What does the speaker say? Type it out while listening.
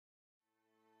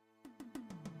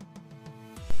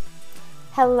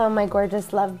Hello, my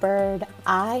gorgeous lovebird.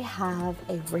 I have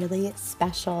a really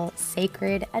special,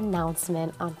 sacred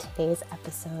announcement on today's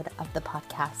episode of the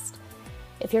podcast.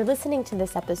 If you're listening to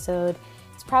this episode,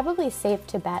 it's probably safe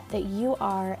to bet that you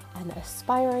are an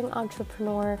aspiring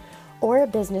entrepreneur or a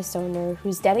business owner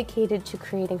who's dedicated to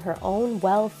creating her own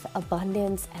wealth,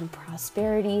 abundance, and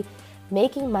prosperity,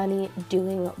 making money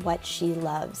doing what she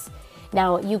loves.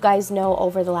 Now, you guys know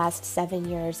over the last 7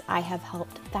 years, I have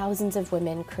helped thousands of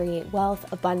women create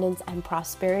wealth, abundance, and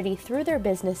prosperity through their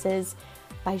businesses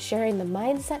by sharing the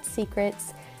mindset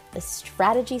secrets, the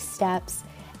strategy steps,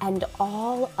 and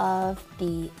all of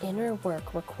the inner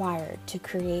work required to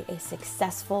create a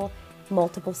successful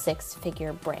multiple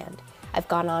six-figure brand. I've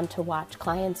gone on to watch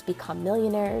clients become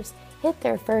millionaires, hit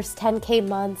their first 10K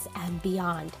months, and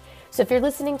beyond. So if you're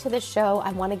listening to this show,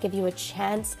 I want to give you a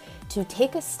chance to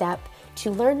take a step to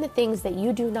learn the things that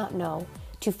you do not know,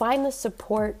 to find the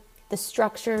support, the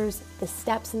structures, the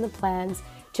steps, and the plans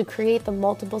to create the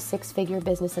multiple six-figure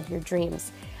business of your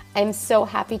dreams. I'm so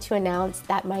happy to announce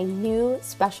that my new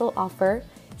special offer,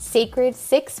 Sacred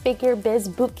Six-Figure Biz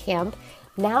Bootcamp,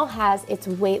 now has its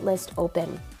waitlist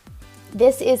open.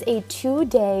 This is a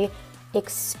 2-day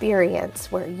experience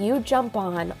where you jump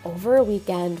on over a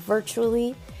weekend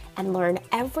virtually and learn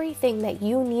everything that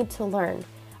you need to learn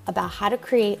about how to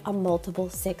create a multiple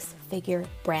six-figure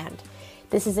brand.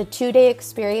 This is a 2-day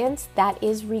experience that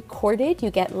is recorded.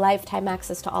 You get lifetime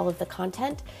access to all of the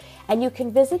content, and you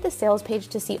can visit the sales page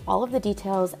to see all of the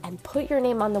details and put your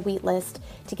name on the wait list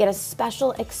to get a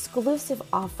special exclusive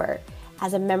offer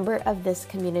as a member of this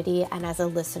community and as a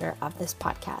listener of this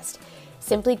podcast.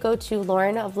 Simply go to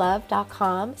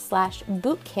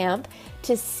laurenoflove.com/bootcamp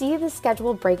to see the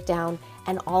schedule breakdown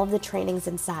and all of the trainings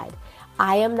inside.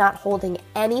 I am not holding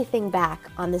anything back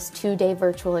on this 2-day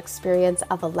virtual experience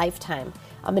of a lifetime.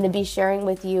 I'm going to be sharing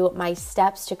with you my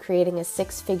steps to creating a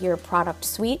six-figure product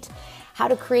suite, how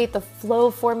to create the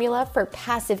flow formula for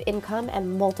passive income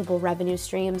and multiple revenue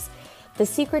streams, the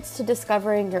secrets to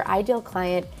discovering your ideal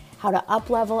client, how to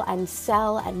up-level and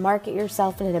sell and market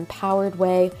yourself in an empowered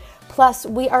way. Plus,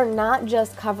 we are not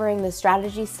just covering the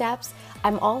strategy steps.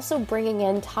 I'm also bringing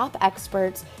in top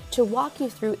experts to walk you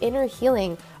through inner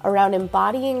healing around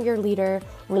embodying your leader,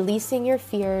 releasing your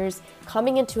fears,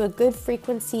 coming into a good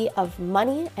frequency of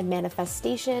money and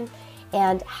manifestation,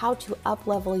 and how to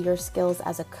up-level your skills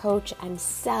as a coach and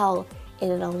sell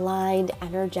in an aligned,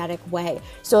 energetic way.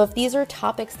 So if these are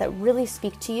topics that really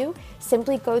speak to you,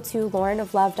 simply go to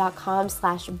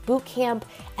laurenoflove.com/bootcamp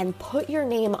and put your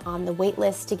name on the wait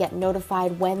list to get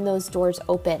notified when those doors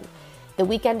open. The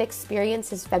weekend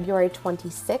experience is February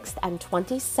 26th and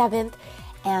 27th,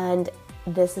 and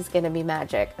this is going to be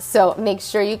magic. So make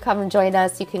sure you come and join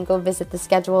us. You can go visit the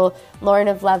schedule,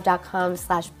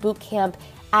 laurenoflove.com/bootcamp.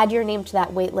 Add your name to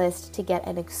that wait list to get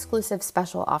an exclusive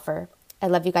special offer. I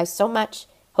love you guys so much.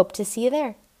 Hope to see you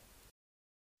there.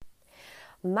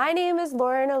 My name is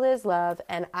Lauren Eliz Love,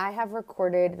 and I have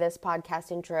recorded this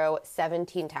podcast intro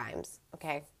 17 times.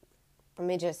 Okay, let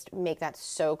me just make that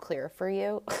so clear for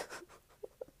you.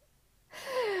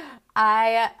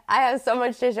 I have so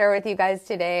much to share with you guys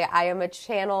today. I am a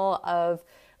channel of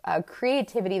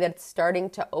creativity that's starting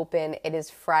to open. It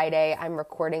is Friday. I'm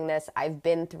recording this. I've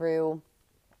been through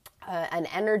an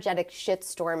energetic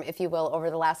shitstorm, if you will, over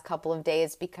the last couple of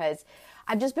days because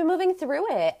I've just been moving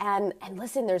through it. And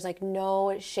listen, there's like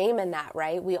no shame in that,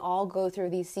 right? We all go through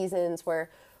these seasons where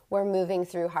we're moving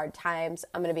through hard times.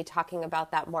 I'm going to be talking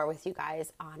about that more with you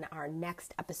guys on our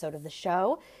next episode of the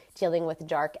show, dealing with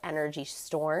dark energy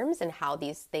storms and how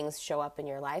these things show up in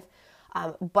your life.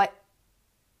 But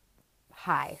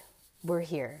hi, we're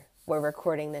here. We're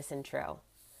recording this intro.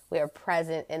 We are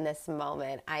present in this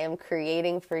moment. I am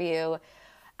creating for you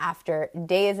after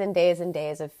days and days and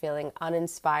days of feeling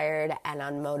uninspired and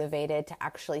unmotivated to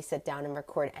actually sit down and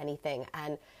record anything.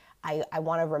 And I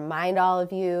want to remind all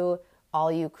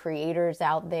you creators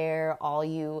out there, all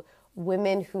you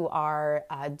women who are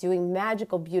doing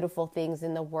magical, beautiful things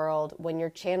in the world, when your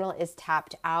channel is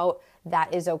tapped out,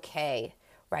 that is okay,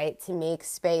 right? To make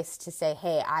space to say,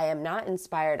 hey, I am not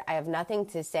inspired. I have nothing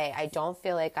to say. I don't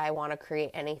feel like I want to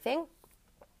create anything.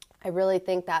 I really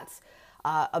think that's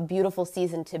a beautiful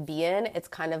season to be in. It's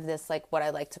kind of this, like what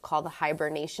I like to call the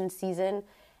hibernation season.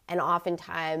 And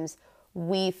oftentimes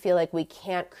we feel like we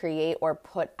can't create or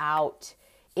put out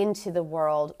into the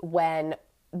world when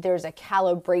there's a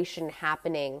calibration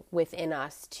happening within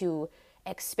us to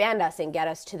expand us and get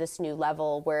us to this new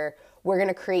level where we're going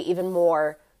to create even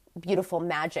more beautiful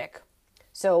magic.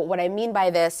 So what I mean by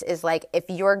this is, like, if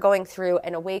you're going through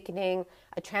an awakening,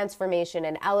 a transformation,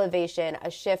 an elevation,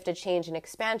 a shift, a change, an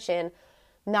expansion,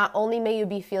 not only may you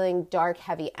be feeling dark,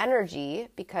 heavy energy,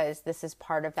 because this is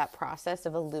part of that process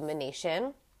of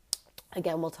illumination.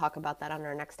 Again, we'll talk about that on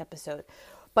our next episode.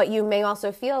 But you may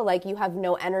also feel like you have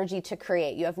no energy to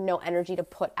create. You have no energy to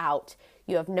put out.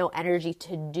 You have no energy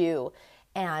to do.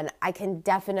 And I can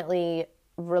definitely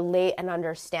relate and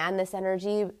understand this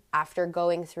energy after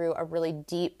going through a really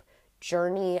deep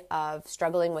journey of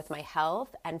struggling with my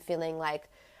health and feeling like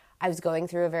I was going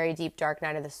through a very deep, dark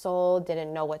night of the soul,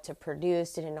 didn't know what to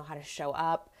produce, didn't know how to show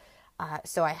up.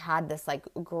 So I had this like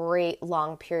great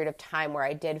long period of time where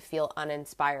I did feel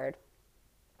uninspired.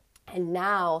 And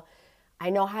now I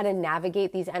know how to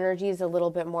navigate these energies a little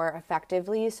bit more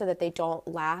effectively so that they don't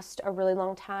last a really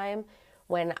long time.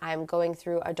 When I'm going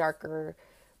through a darker,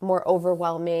 more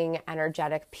overwhelming,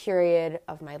 energetic period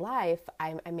of my life,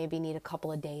 I maybe need a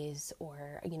couple of days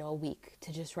or, a week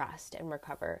to just rest and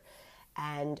recover.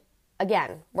 And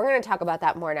again, we're going to talk about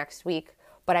that more next week,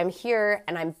 but I'm here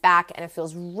and I'm back and it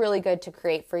feels really good to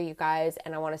create for you guys.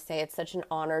 And I want to say it's such an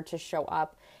honor to show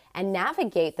up and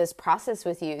navigate this process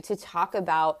with you, to talk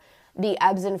about the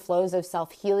ebbs and flows of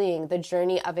self-healing, the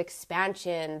journey of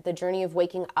expansion, the journey of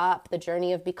waking up, the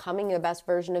journey of becoming the best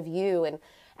version of you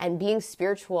and being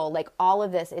spiritual, like all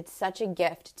of this. It's such a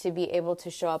gift to be able to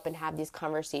show up and have these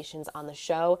conversations on the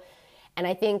show. And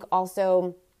I think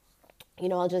also,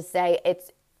 I'll just say it's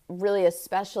really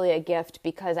especially a gift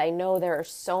because I know there are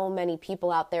so many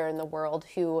people out there in the world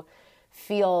who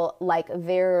feel like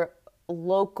their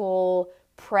local,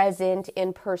 present,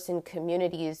 in-person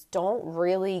communities don't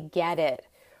really get it,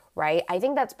 right? I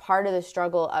think that's part of the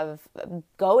struggle of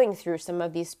going through some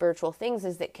of these spiritual things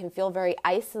is that it can feel very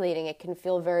isolating. It can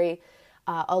feel very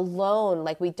alone,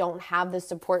 like we don't have the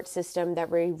support system that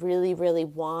we really, really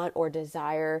want or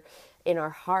desire in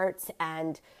our hearts.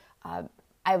 And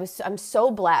I'm so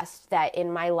blessed that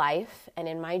in my life and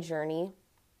in my journey,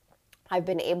 I've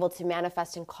been able to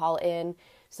manifest and call in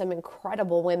some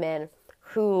incredible women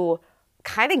who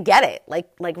kind of get it, like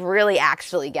really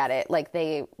actually get it. Like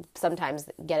they sometimes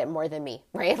get it more than me,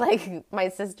 right? Like my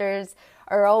sisters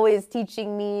are always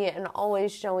teaching me and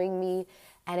always showing me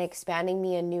and expanding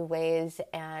me in new ways.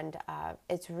 And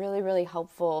it's really, really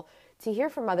helpful to hear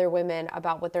from other women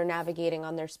about what they're navigating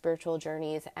on their spiritual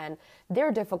journeys and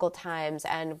their difficult times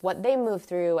and what they move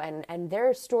through and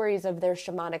their stories of their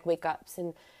shamanic wake-ups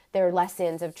and their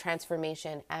lessons of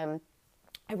transformation. And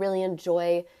I really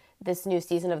enjoy this new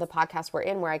season of the podcast we're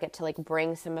in where I get to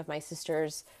bring some of my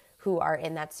sisters who are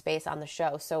in that space on the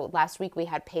show. So last week we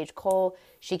had Paige Cole.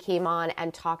 She came on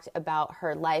and talked about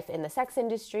her life in the sex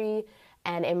industry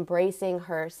and embracing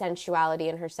her sensuality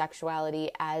and her sexuality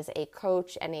as a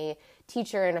coach and a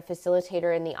teacher and a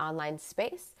facilitator in the online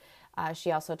space.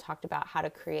 She also talked about how to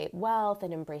create wealth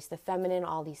and embrace the feminine,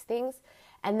 all these things.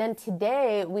 And then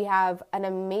today we have an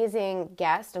amazing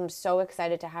guest. I'm so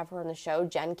excited to have her on the show,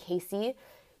 Jen Casey.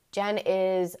 Jen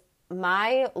is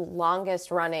my longest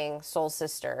running soul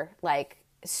sister.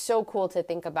 So cool to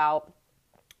think about.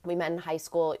 We met in high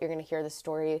school. You're going to hear the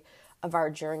story of our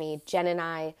journey. Jen and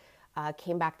I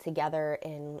came back together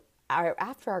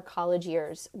after our college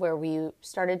years where we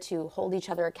started to hold each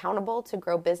other accountable to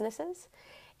grow businesses.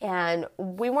 And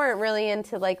we weren't really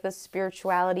into the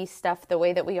spirituality stuff the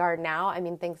way that we are now. I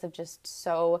mean, things have just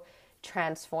so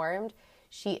transformed.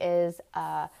 She is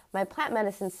my plant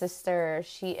medicine sister.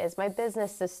 She is my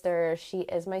business sister. She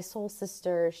is my soul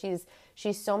sister. She's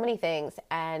so many things.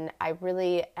 And I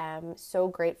really am so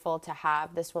grateful to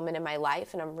have this woman in my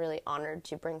life. And I'm really honored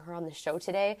to bring her on the show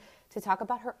today to talk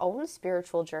about her own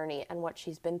spiritual journey and what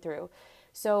she's been through.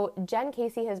 So Jen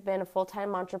Casey has been a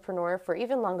full-time entrepreneur for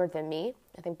even longer than me.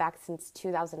 I think back since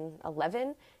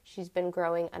 2011. She's been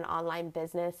growing an online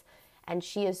business. And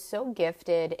she is so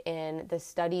gifted in the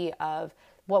study of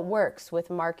what works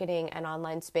with marketing and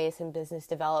online space and business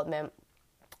development.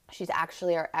 She's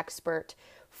actually our expert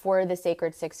for the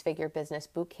Sacred Six-Figure Business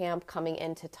Bootcamp, coming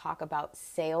in to talk about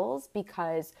sales,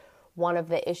 because one of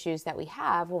the issues that we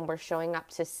have when we're showing up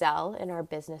to sell in our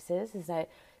businesses is that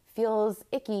it feels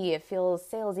icky, it feels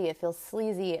salesy, it feels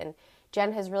sleazy. And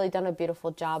Jen has really done a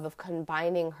beautiful job of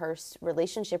combining her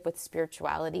relationship with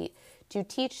spirituality to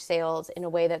teach sales in a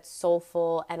way that's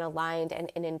soulful and aligned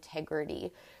and in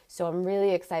integrity. So I'm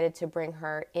really excited to bring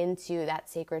her into that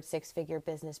Sacred Six-Figure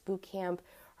Business Bootcamp.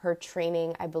 Her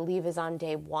training, I believe, is on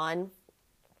day 1.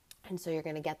 And so you're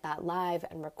going to get that live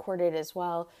and recorded as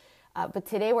well. But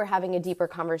today we're having a deeper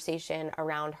conversation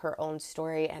around her own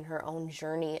story and her own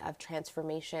journey of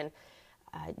transformation.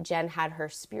 Jen had her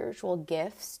spiritual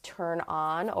gifts turn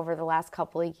on over the last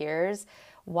couple of years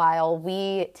while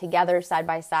we together side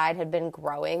by side had been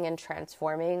growing and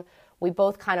transforming. we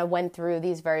both kind of went through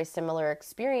these very similar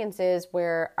experiences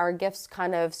where our gifts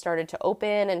kind of started to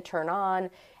open and turn on,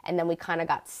 and then we kind of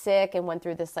got sick and went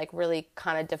through this like really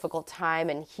kind of difficult time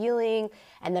and healing,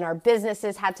 and then our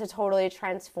businesses had to totally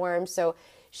transform. So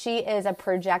she is a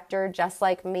projector just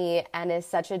like me and is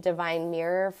such a divine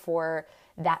mirror for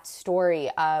that story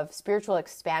of spiritual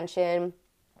expansion,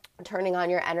 turning on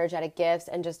your energetic gifts,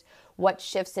 and just what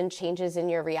shifts and changes in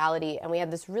your reality. And we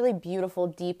had this really beautiful,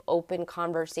 deep, open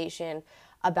conversation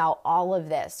about all of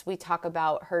this. We talk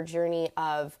about her journey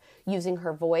of using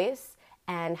her voice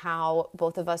and how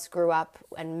both of us grew up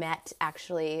and met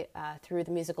actually through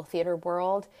the musical theater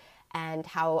world, and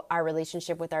how our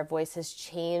relationship with our voice has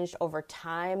changed over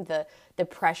time, the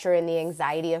pressure and the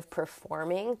anxiety of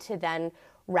performing, to then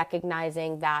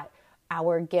recognizing that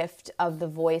our gift of the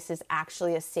voice is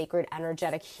actually a sacred,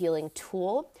 energetic healing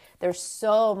tool. There's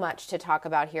so much to talk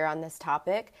about here on this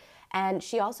topic. And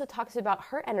she also talks about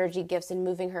her energy gifts and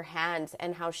moving her hands,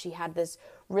 and how she had this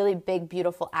really big,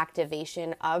 beautiful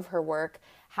activation of her work,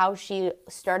 how she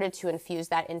started to infuse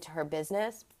that into her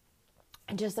business,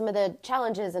 and just some of the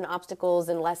challenges and obstacles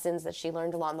and lessons that she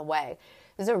learned along the way.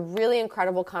 This is a really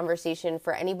incredible conversation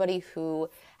for anybody who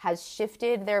has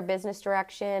shifted their business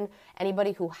direction,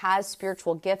 anybody who has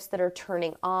spiritual gifts that are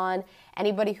turning on,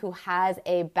 anybody who has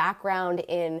a background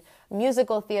in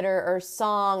musical theater or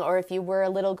song, or if you were a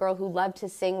little girl who loved to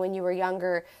sing when you were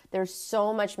younger. There's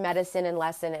so much medicine and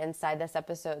lesson inside this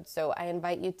episode. So I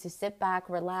invite you to sit back,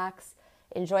 relax,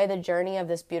 enjoy the journey of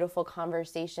this beautiful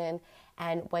conversation.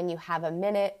 And when you have a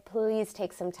minute, please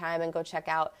take some time and go check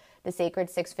out the Sacred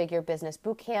Six-Figure Business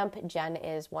Bootcamp. Jen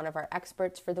is one of our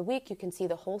experts for the week. You can see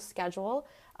the whole schedule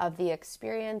of the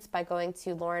experience by going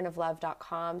to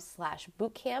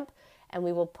laurenoflove.com/bootcamp, and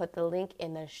we will put the link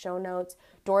in the show notes.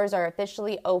 Doors are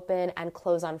officially open and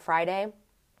close on Friday.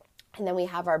 And then we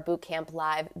have our bootcamp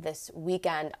live this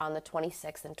weekend on the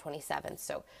 26th and 27th.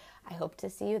 So I hope to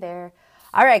see you there.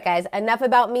 All right, guys, enough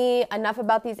about me, enough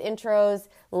about these intros.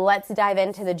 Let's dive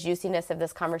into the juiciness of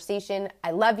this conversation.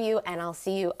 I love you, and I'll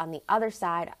see you on the other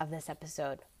side of this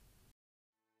episode.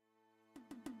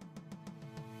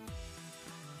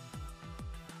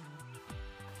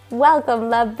 Welcome,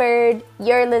 Lovebird.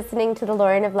 You're listening to the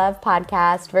Lauren of Love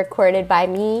podcast, recorded by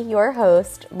me, your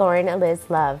host, Lauren Eliz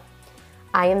Love.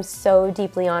 I am so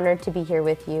deeply honored to be here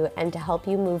with you and to help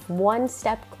you move one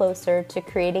step closer to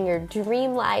creating your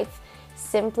dream life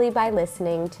simply by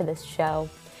listening to this show.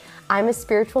 I'm a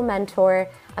spiritual mentor,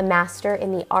 a master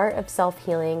in the art of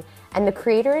self-healing, and the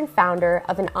creator and founder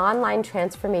of an online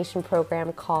transformation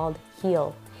program called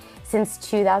Heal. Since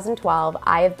 2012,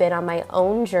 I have been on my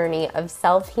own journey of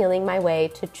self-healing my way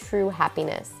to true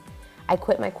happiness. I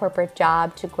quit my corporate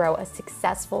job to grow a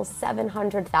successful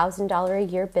 $700,000 a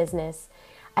year business.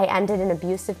 I ended an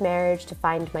abusive marriage to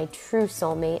find my true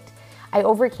soulmate. I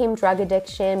overcame drug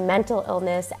addiction, mental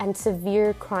illness, and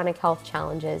severe chronic health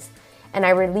challenges. And I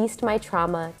released my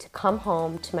trauma to come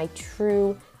home to my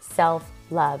true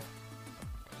self-love.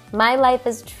 My life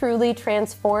is truly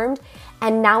transformed,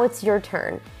 and now it's your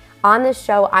turn. On this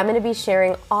show, I'm going to be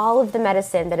sharing all of the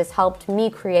medicine that has helped me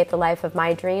create the life of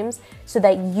my dreams so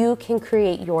that you can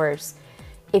create yours.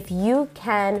 If you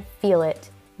can feel it,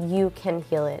 you can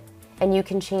heal it, and you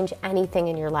can change anything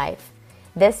in your life.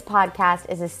 This podcast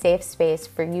is a safe space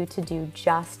for you to do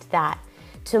just that,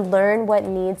 to learn what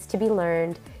needs to be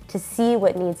learned, to see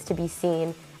what needs to be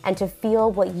seen, and to feel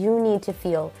what you need to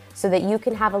feel so that you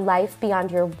can have a life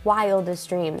beyond your wildest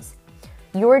dreams.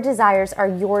 Your desires are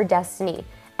your destiny,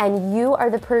 and you are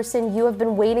the person you have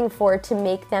been waiting for to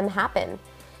make them happen.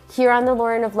 Here on the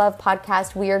Lauren of Love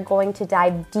podcast, we are going to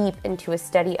dive deep into a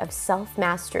study of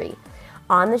self-mastery.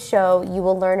 On the show, you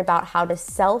will learn about how to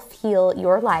self-heal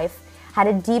your life, how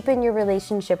to deepen your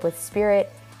relationship with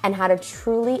spirit, and how to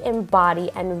truly embody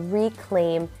and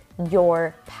reclaim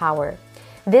your power.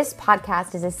 This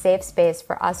podcast is a safe space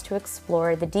for us to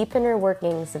explore the deep inner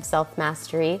workings of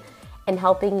self-mastery and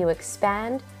helping you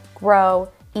expand, grow,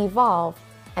 evolve,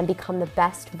 and become the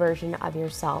best version of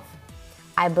yourself.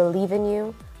 I believe in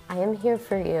you, I am here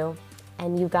for you,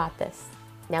 and you got this.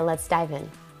 Now let's dive in.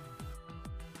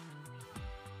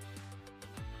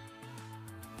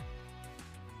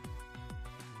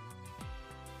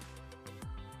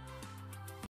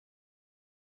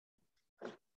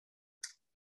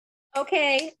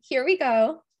 Okay, here we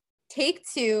go. Take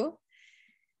two.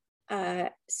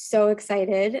 So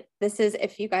excited. This is,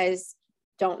 if you guys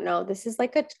don't know, this is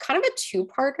like a kind of a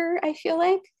two-parter, I feel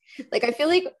like. I feel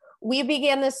like we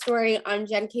began this story on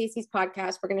Jen Casey's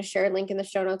podcast. We're going to share a link in the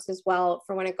show notes as well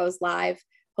for when it goes live.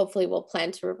 hopefully we'll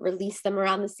plan to release them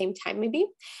around the same time maybe.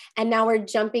 And now we're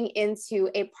jumping into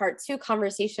a part 2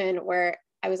 conversation where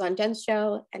I was on Jen's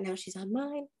show and now she's on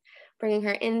mine, bringing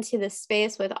her into the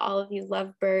space with all of you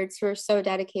lovebirds who are so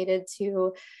dedicated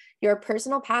to your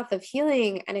personal path of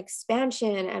healing and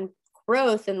expansion and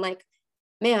growth. And like,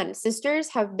 man, sisters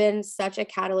have been such a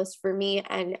catalyst for me.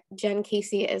 And Jen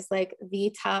Casey is like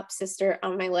the top sister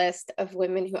on my list of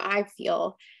women who I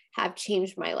feel have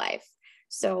changed my life.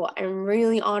 So I'm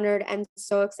really honored and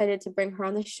so excited to bring her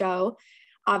on the show.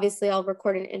 Obviously, I'll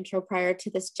record an intro prior to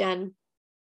this, Jen,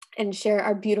 and share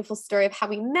our beautiful story of how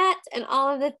we met and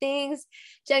all of the things.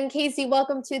 Jen Casey,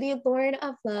 welcome to the Lord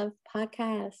of Love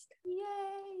podcast.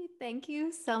 Yay. Thank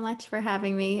you so much for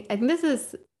having me. I think this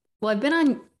is, well, I've been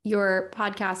on your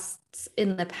podcasts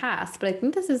in the past, but I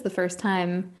think this is the first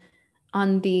time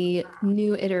on the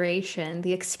new iteration,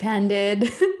 the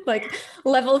expanded, like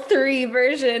level 3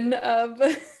 version of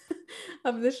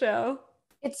the show.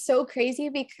 It's so crazy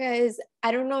because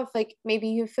I don't know if like maybe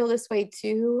you feel this way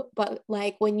too, but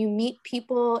like when you meet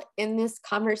people in this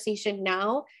conversation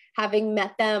now, having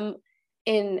met them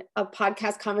in a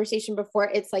podcast conversation before,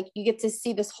 it's like you get to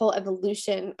see this whole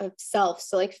evolution of self.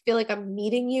 So like feel like I'm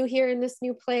meeting you here in this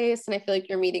new place and I feel like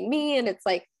you're meeting me, and it's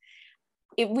like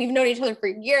we've known each other for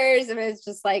years, and it's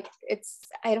just like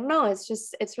I don't know,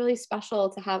 it's really special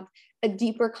to have a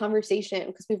deeper conversation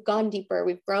because we've gone deeper,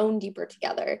 we've grown deeper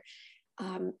together.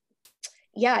 How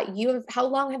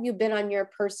long have you been on your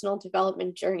personal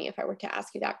development journey, if I were to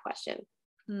ask you that question?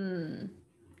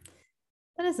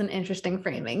 That is an interesting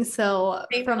framing. So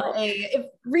from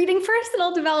reading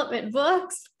personal development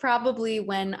books, probably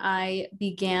when I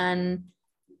began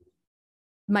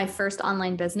my first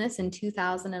online business in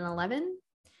 2011.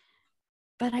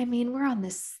 But I mean, we're on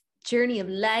this journey of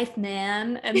life,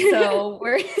 man. And so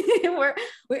we're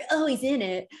always in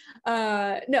it.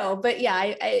 No, but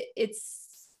yeah,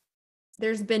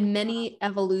 there's been many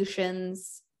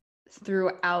evolutions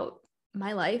throughout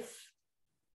my life,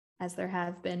 as there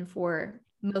have been for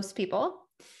most people.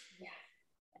 Yeah.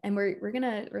 And we're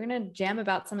gonna jam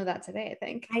about some of that today, I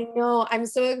think. I know, I'm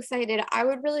so excited. I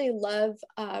would really love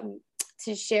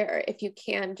to share, if you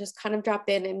can, just kind of drop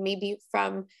in and maybe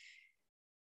from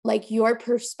like your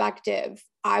perspective,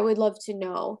 I would love to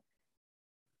know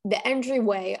the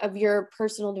entryway of your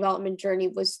personal development journey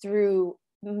was through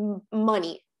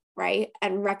money, right?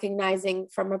 And recognizing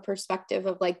from a perspective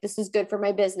of like, this is good for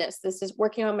my business. This is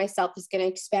working on myself is going to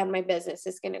expand my business.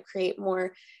 It's going to create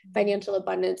more financial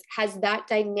abundance. Has that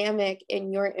dynamic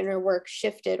in your inner work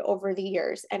shifted over the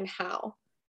years, and how?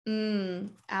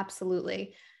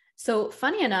 Absolutely. So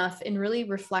funny enough, in really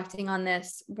reflecting on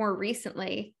this more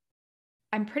recently,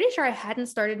 I'm pretty sure I hadn't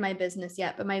started my business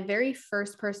yet, but my very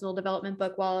first personal development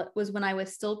book was when I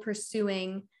was still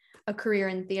pursuing a career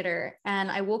in theater.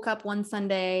 And I woke up one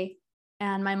Sunday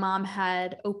and my mom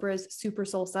had Oprah's Super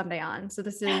Soul Sunday on. So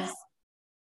this is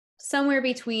somewhere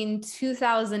between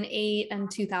 2008 and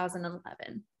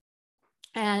 2011.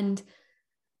 And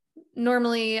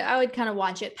normally I would kind of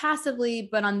watch it passively,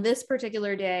 but on this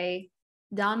particular day,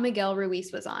 Don Miguel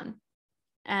Ruiz was on.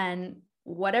 And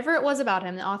whatever it was about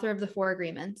him, the author of the 4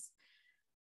 Agreements,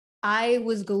 I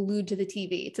was glued to the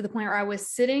TV to the point where I was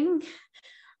sitting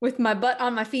with my butt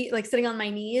on my feet, like sitting on my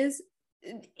knees,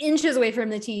 inches away from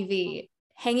the TV,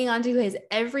 hanging onto his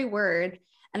every word.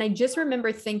 And I just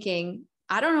remember thinking,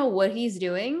 I don't know what he's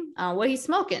doing, what he's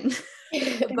smoking,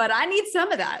 but I need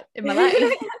some of that in my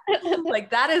life. Like,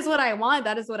 that is what I want.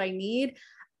 That is what I need.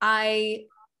 I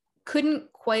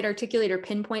couldn't quite articulate or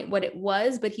pinpoint what it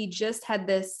was, but he just had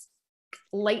this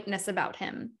lightness about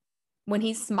him. When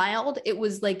he smiled, it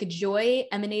was like joy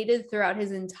emanated throughout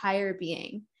his entire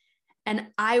being. And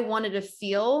I wanted to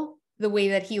feel the way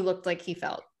that he looked like he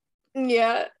felt.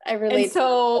 Yeah, I relate. And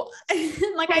so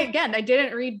like,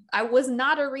 I was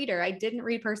not a reader. I didn't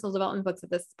read personal development books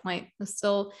at this point. I was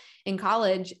still in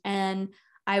college, and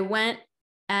I went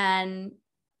on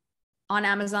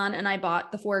Amazon and I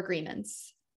bought the 4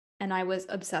 Agreements, and I was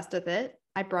obsessed with it.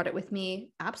 I brought it with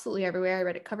me absolutely everywhere. I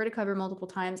read it cover to cover multiple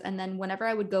times. And then whenever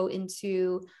I would go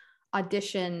into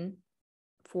audition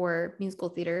for musical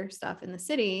theater stuff in the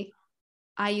city,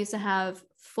 I used to have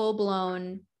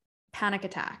full-blown panic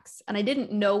attacks, and I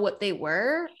didn't know what they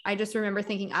were. I just remember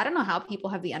thinking, I don't know how people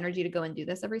have the energy to go and do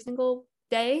this every single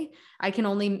day. I can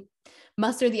only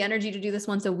muster the energy to do this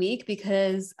once a week,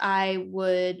 because I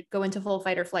would go into full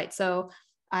fight or flight. So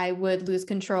I would lose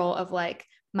control of like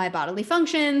my bodily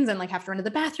functions and like have to run to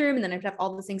the bathroom. And then I'd have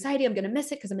all this anxiety. I'm going to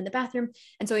miss it because I'm in the bathroom.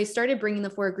 And so I started bringing the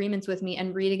 4 Agreements with me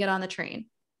and reading it on the train,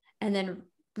 and then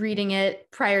reading it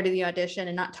prior to the audition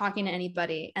and not talking to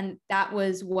anybody. And that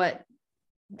was what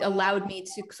allowed me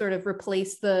to sort of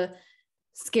replace the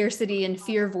scarcity and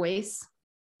fear voice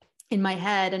in my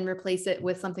head and replace it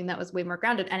with something that was way more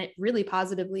grounded. And it really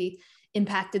positively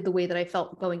impacted the way that I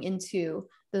felt going into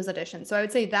those auditions. So I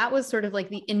would say that was sort of like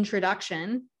the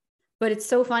introduction, but it's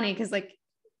so funny because like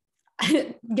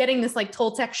getting this like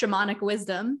Toltec shamanic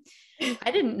wisdom,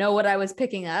 I didn't know what I was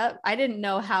picking up. I didn't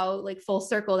know how like full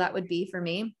circle that would be for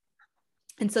me.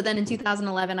 And so then in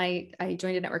 2011, I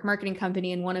joined a network marketing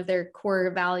company, and one of their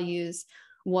core values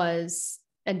was,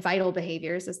 and vital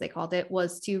behaviors, as they called it,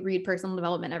 was to read personal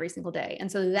development every single day.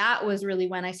 And so that was really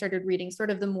when I started reading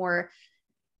sort of the more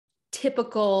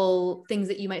typical things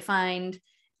that you might find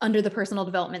under the personal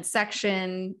development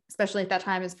section, especially at that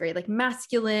time. Is very like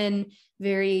masculine,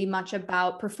 very much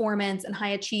about performance and high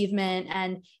achievement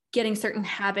and getting certain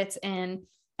habits in.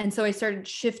 And so I started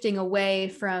shifting away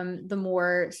from the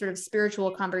more sort of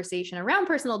spiritual conversation around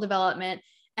personal development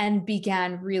and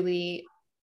began really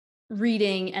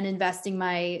reading and investing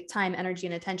my time, energy,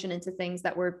 and attention into things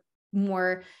that were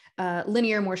more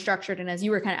linear, more structured. And as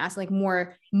you were kind of asking, like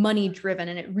more money driven.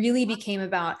 And it really became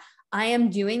about, I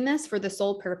am doing this for the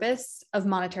sole purpose of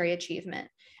monetary achievement.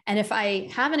 And if I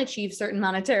haven't achieved certain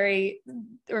monetary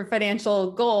or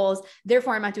financial goals,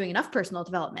 therefore I'm not doing enough personal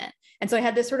development. And so I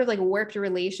had this sort of like warped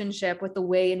relationship with the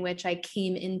way in which I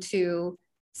came into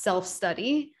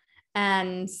self-study.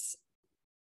 And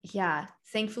yeah,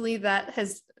 thankfully that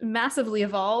has massively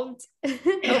evolved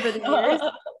over the years.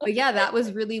 But yeah, that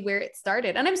was really where it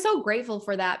started. And I'm so grateful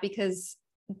for that because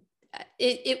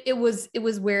it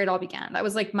was where it all began. That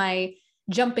was like my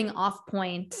jumping off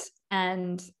point,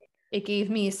 and it gave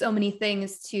me so many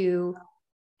things to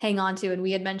hang on to. And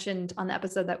we had mentioned on the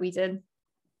episode that we did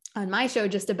on my show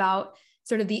just about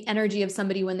sort of the energy of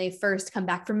somebody when they first come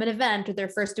back from an event or they're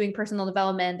first doing personal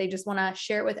development, they just want to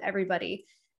share it with everybody.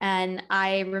 And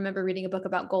I remember reading a book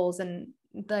about goals, and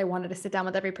I wanted to sit down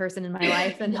with every person in my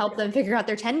life and help them figure out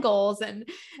their 10 goals. And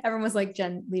everyone was like,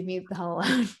 Jen, leave me the hell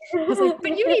alone. I was like,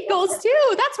 but you need goals too.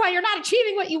 That's why you're not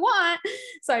achieving what you want.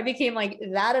 So I became like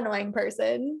that annoying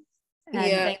person. And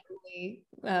thankfully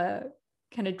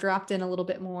kind of dropped in a little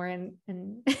bit more and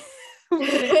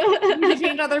to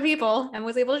change other people, and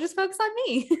was able to just focus on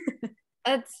me.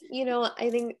 That's, I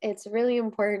think it's really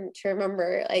important to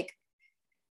remember, like,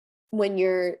 when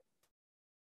you're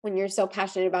so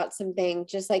passionate about something,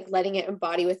 just like letting it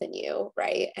embody within you,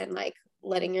 right? And like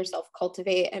letting yourself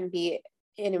cultivate and be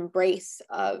an embrace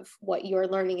of what you're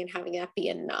learning and having that be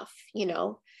enough,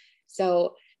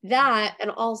 So that,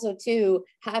 and also too,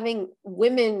 having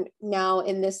women now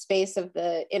in this space of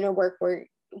the inner work where,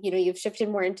 you've shifted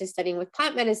more into studying with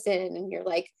plant medicine, and you're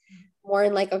like more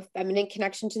in like a feminine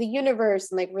connection to the universe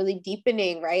and like really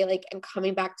deepening, right? Like, and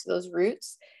coming back to those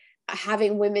roots.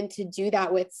 Having women to do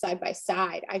that with side by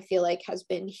side, I feel like has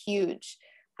been huge.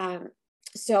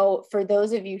 So for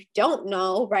those of you who don't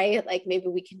know, right, like maybe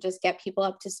we can just get people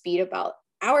up to speed about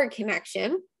our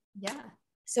connection. Yeah.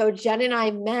 So Jen and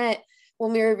I met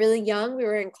when we were really young. We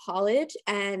were in college.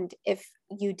 And if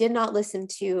you did not listen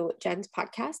to Jen's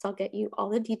podcast, I'll get you all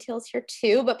the details here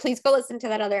too, but please go listen to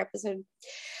that other episode.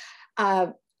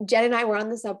 Jen and I were on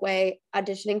the subway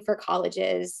auditioning for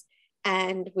colleges,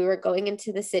 and we were going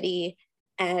into the city,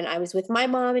 and I was with my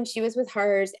mom and she was with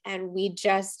hers. And we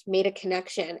just made a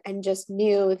connection and just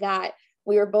knew that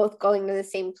we were both going to the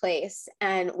same place.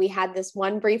 And we had this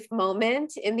one brief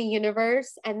moment in the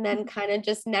universe, and then kind of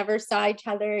just never saw each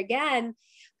other again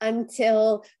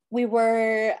until we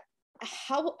were,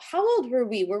 how old were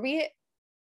we?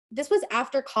 This was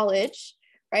after college,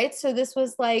 right? So this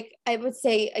was like, I would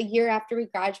say a year after we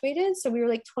graduated. So we were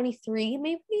like 23,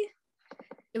 maybe.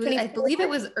 It was, I believe it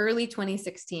was early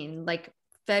 2016, like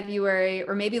February,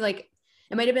 or maybe like,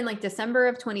 it might've been like December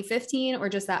of 2015, or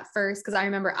just that first. Cause I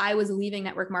remember I was leaving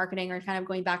network marketing, or kind of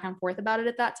going back and forth about it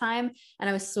at that time. And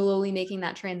I was slowly making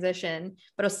that transition,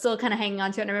 but I was still kind of hanging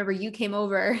on to it. And I remember you came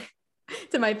over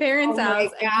to my parents'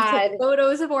 house and you took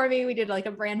photos for me. We did like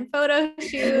a brand photo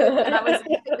shoot, and I was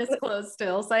in fitness clothes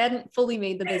still. So I hadn't fully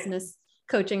made the business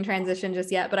coaching transition just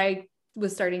yet, but I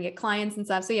was starting to get clients and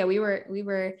stuff. So yeah, we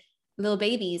were little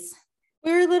babies.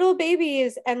 We were little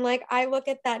babies. And like, I look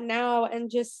at that now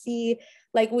and just see,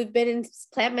 like, we've been in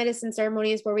plant medicine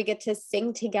ceremonies where we get to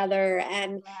sing together,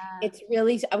 and it's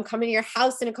really, I'm coming to your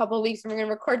house in a couple of weeks and we're going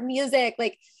to record music.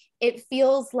 Like, it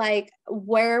feels like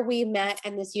where we met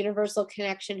and this universal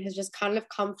connection has just kind of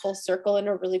come full circle in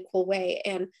a really cool way.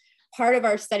 And part of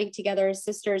our study together as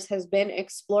sisters has been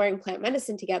exploring plant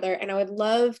medicine together. And I would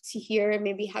love to hear and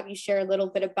maybe have you share a little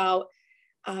bit about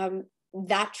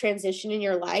that transition in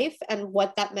your life and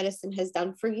what that medicine has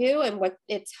done for you and what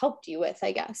it's helped you with,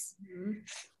 I guess. Mm-hmm.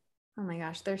 Oh my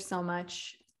gosh, there's so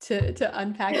much. to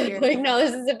unpack here. Like, no,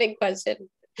 this is a big question.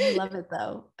 I love it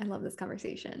though. I love this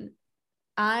conversation.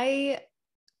 I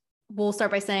will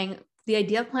start by saying the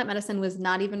idea of plant medicine was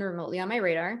not even remotely on my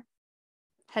radar.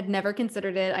 Had never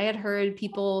considered it. I had heard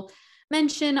people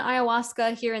mention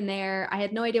ayahuasca here and there. I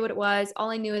had no idea what it was. All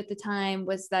I knew at the time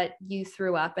was that you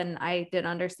threw up, and I didn't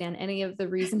understand any of the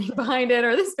reasoning behind it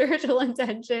or the spiritual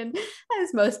intention,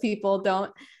 as most people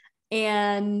don't.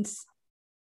 And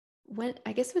when,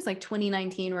 I guess it was like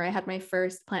 2019 where I had my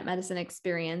first plant medicine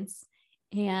experience,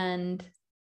 and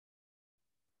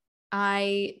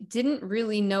I didn't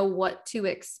really know what to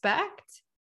expect.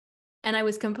 And I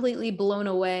was completely blown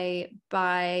away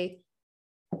by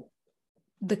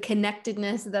the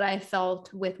connectedness that I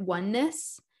felt with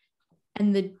oneness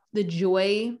and the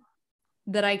joy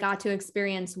that I got to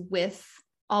experience with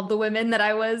all the women that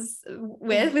I was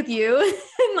with you,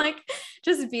 and like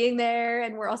just being there.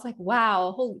 And we're also like,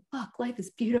 wow, holy fuck, life is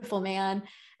beautiful, man.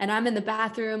 And I'm in the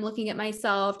bathroom looking at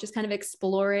myself, just kind of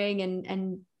exploring.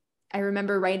 And I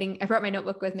remember I brought my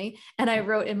notebook with me, and I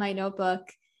wrote in my notebook,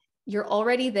 "You're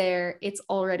already there. It's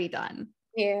already done."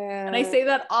 Yeah. And I say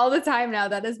that all the time now.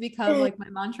 That has become like my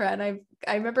mantra. And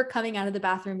I remember coming out of the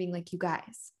bathroom being like, you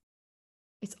guys,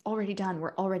 it's already done.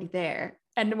 We're already there.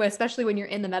 And especially when you're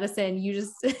in the medicine, you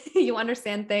just, you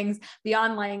understand things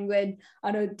beyond language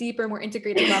on a deeper, more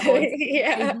integrated level.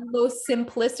 Yeah. The most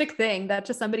simplistic thing that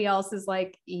to somebody else is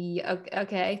like,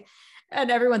 okay. And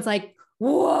everyone's like,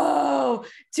 whoa,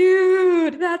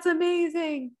 dude, that's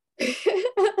amazing.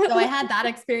 So I had that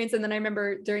experience. And then I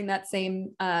remember during that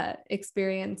same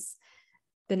experience,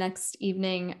 the next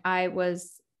evening, I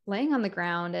was laying on the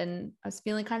ground and I was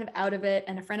feeling kind of out of it.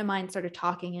 And a friend of mine started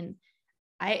talking, and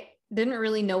I didn't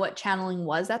really know what channeling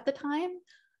was at the time.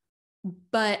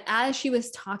 But as she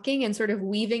was talking and sort of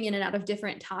weaving in and out of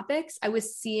different topics, I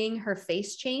was seeing her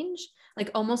face change, like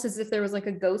almost as if there was like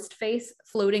a ghost face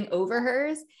floating over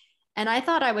hers. And I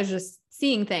thought I was just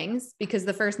seeing things because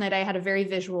the first night I had a very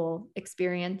visual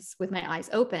experience with my eyes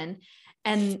open.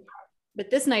 But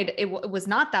this night it was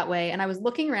not that way. And I was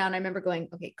looking around. I remember going,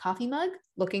 okay, coffee mug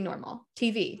looking normal,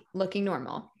 TV looking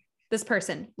normal, this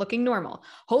person looking normal.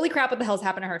 Holy crap, what the hell's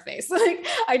happened to her face? Like,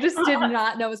 I just did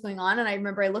not know what was going on. And I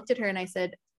remember I looked at her and I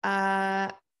said,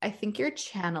 I think you're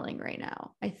channeling right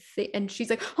now. And she's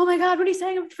like, oh my God, what are you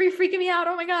saying? I'm freaking me out.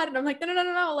 Oh my God. And I'm like,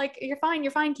 no. Like, you're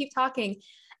fine. Keep talking.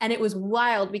 And it was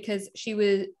wild because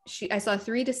I saw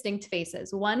three distinct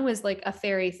faces. One was like a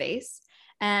fairy face.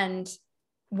 And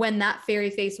when that fairy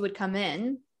face would come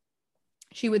in,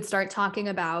 she would start talking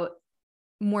about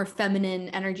more feminine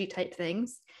energy type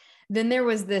things. Then there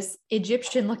was this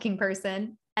Egyptian looking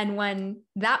person. And when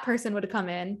that person would come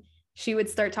in, she would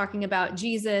start talking about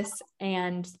Jesus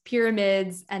and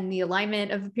pyramids and the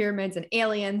alignment of the pyramids and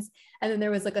aliens. And then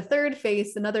there was like a third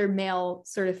face, another male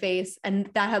sort of face, and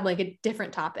that had like a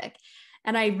different topic.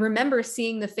 And I remember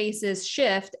seeing the faces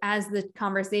shift as the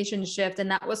conversation shift. And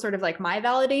that was sort of like my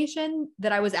validation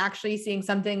that I was actually seeing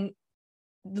something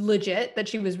legit, that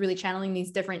she was really channeling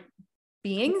these different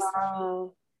beings.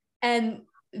 Wow. And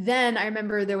then I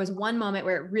remember there was one moment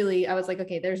where I was like,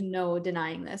 okay, there's no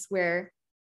denying this, where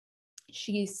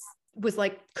she was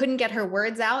like, couldn't get her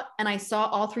words out. And I saw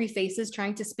all three faces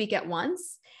trying to speak at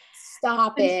once.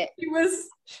 Stop it.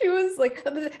 She was like,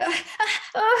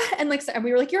 and like, and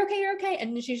we were like, you're okay.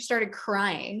 And then she started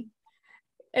crying.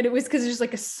 And it was because there's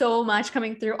like so much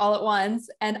coming through all at once.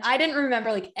 And I didn't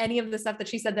remember like any of the stuff that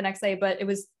she said the next day, but it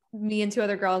was me and two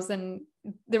other girls. And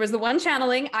there was the one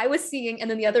channeling I was seeing, and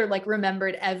then the other like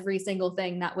remembered every single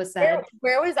thing that was said.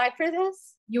 Where was I for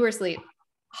this? You were asleep.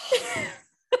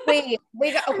 Wait,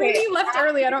 okay. Maybe you left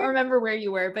early. I don't remember where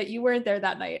you were, but you weren't there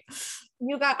that night.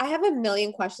 I have a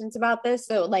million questions about this.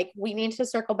 So like, we need to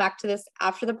circle back to this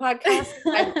after the podcast.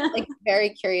 I'm like very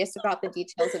curious about the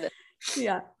details of it.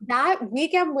 Yeah. That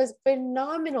weekend was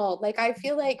phenomenal. Like, I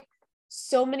feel like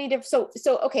so many different,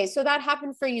 okay. So that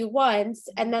happened for you once.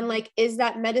 And then like, is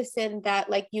that medicine that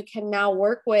like you can now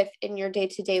work with in your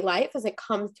day-to-day life? Has it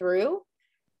come through?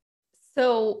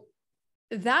 So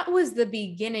that was the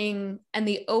beginning and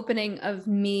the opening of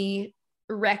me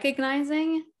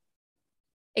recognizing,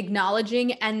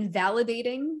 acknowledging, and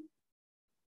validating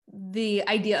the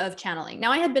idea of channeling.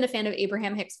 Now, I had been a fan of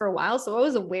Abraham Hicks for a while, so I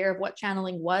was aware of what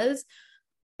channeling was,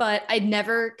 but it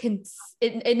never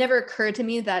occurred to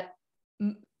me that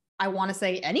I want to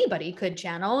say anybody could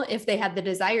channel if they had the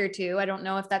desire to. I don't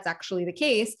know if that's actually the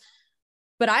case,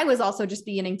 but I was also just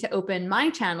beginning to open my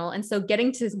channel. And so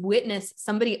getting to witness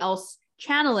somebody else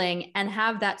channeling and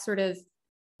have that sort of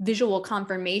visual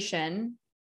confirmation,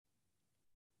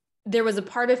 there was a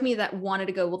part of me that wanted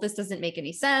to go, well, this doesn't make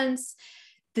any sense.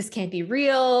 this can't be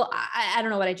real. I don't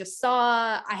know what I just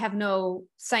saw. I have no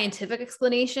scientific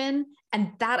explanation.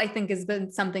 And that I think has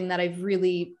been something that I've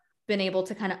really been able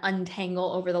to kind of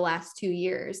untangle over the last 2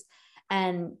 years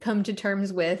and come to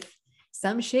terms with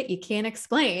some shit you can't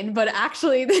explain, but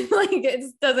actually like it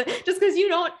doesn't, just because you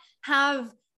don't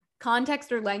have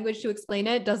context or language to explain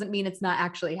it doesn't mean it's not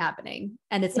actually happening,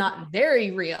 and it's not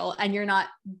very real, and you're not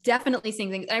definitely seeing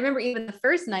things. I remember even the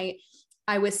first night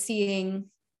I was seeing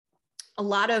a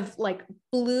lot of like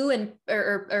blue and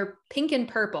or pink and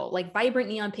purple, like vibrant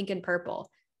neon pink and purple.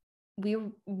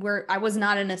 I was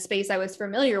not in a space I was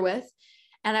familiar with.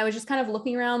 And I was just kind of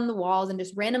looking around the walls and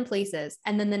just random places.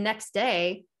 And then the next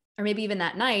day, or maybe even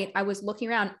that night, I was looking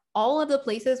around. All of the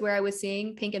places where I was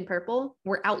seeing pink and purple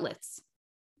were outlets,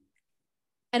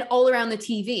 and all around the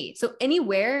TV. So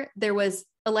anywhere there was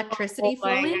electricity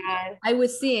flowing, I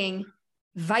was seeing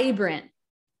vibrant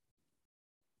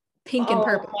pink and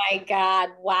purple. Oh my God.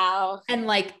 Wow. And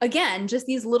like, again, just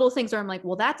these little things where I'm like,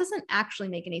 well, that doesn't actually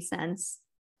make any sense.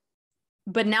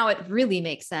 But now it really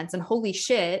makes sense. And holy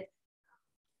shit,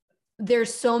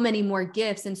 there's so many more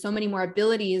gifts and so many more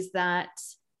abilities that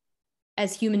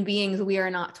as human beings, we are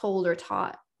not told or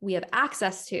taught we have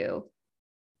access to,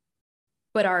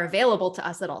 but are available to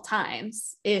us at all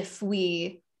times if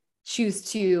we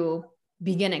choose to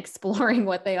begin exploring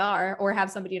what they are or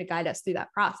have somebody to guide us through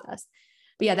that process.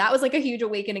 But yeah, that was like a huge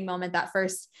awakening moment, that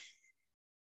first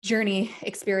journey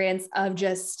experience of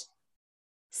just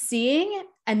seeing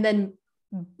and then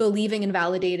believing and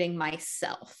validating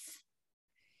myself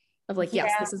of like,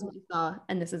 yes, this is what you saw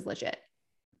and this is legit.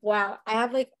 Wow. I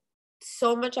have like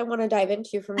so much I want to dive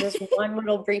into from this one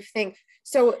little brief thing.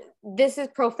 So this is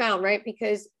profound, right?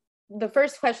 Because the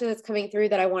first question that's coming through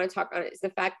that I want to talk on is the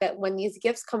fact that when these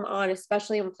gifts come on,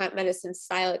 especially in plant medicine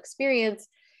style experience,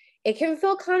 it can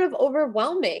feel kind of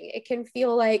overwhelming. It can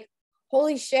feel like,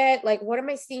 holy shit, like, what am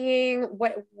I seeing?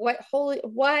 What,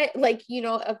 like, you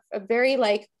know, a very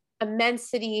like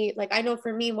immensity. Like, I know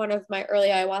for me, one of my early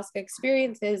ayahuasca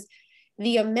experiences,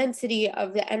 the immensity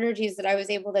of the energies that I was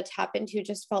able to tap into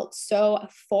just felt so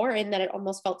foreign that it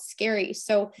almost felt scary.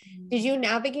 So did you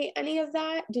navigate any of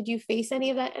that? Did you face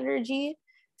any of that energy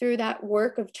through that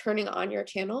work of turning on your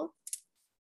channel?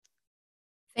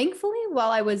 Thankfully,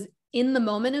 while I was in the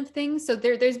moment of things, so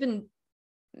there's been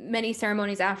many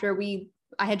ceremonies after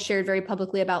I had shared very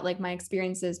publicly about like my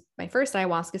experiences, my first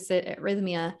ayahuasca sit at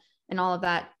Rhythmia and all of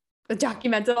that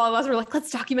documented. All of us were like,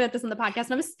 let's document this in the podcast.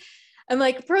 And I'm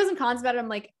like, pros and cons about it. I'm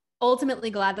like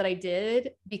ultimately glad that I did,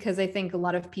 because I think a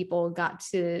lot of people got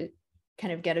to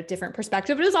kind of get a different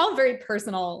perspective. It was all very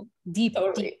personal, deep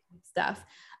stuff.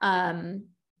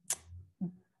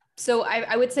 So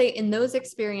I would say in those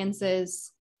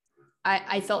experiences,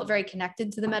 I felt very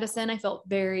connected to the medicine. I felt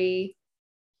very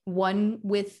one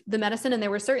with the medicine. And there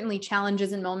were certainly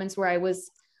challenges and moments where I was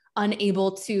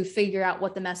unable to figure out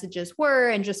what the messages were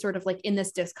and just sort of like in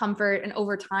this discomfort. And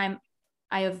over time,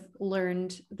 I have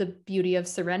learned the beauty of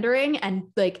surrendering and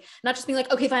like, not just being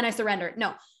like, okay, fine, I surrender.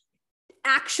 No,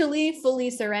 actually fully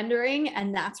surrendering.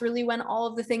 And that's really when all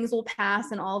of the things will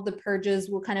pass and all of the purges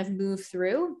will kind of move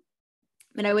through.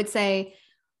 And I would say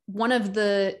one of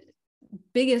the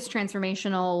biggest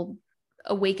transformational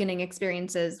awakening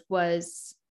experiences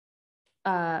was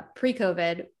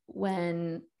pre-COVID,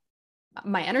 when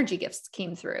my energy gifts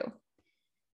came through.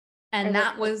 And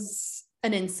that was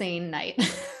an insane night.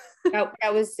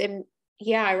 that was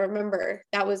yeah, I remember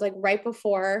that was like right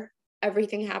before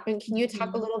everything happened. Can you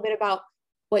talk a little bit about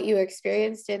what you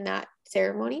experienced in that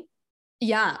ceremony?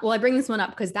 Yeah. Well, I bring this one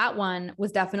up because that one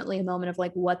was definitely a moment of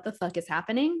like, what the fuck is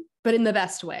happening, but in the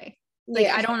best way. Like,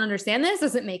 I don't understand this.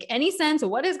 Doesn't make any sense.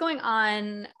 What is going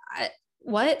on?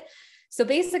 What? So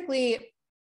basically,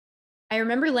 I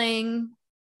remember laying,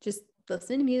 just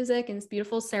listening to music and this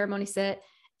beautiful ceremony sit,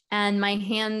 and my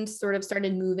hand sort of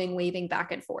started moving, waving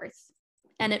back and forth.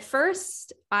 And at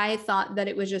first I thought that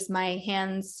it was just my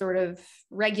hands sort of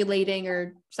regulating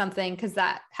or something, because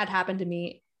that had happened to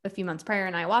me a few months prior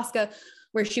in ayahuasca,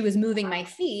 where she was moving my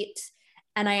feet.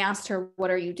 And I asked her,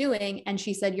 what are you doing? And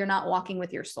she said, you're not walking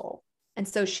with your soul. And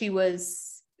so she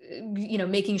was, you know,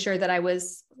 making sure that I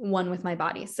was one with my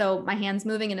body. So my hands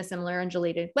moving in a similar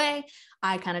undulated way,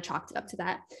 I kind of chalked it up to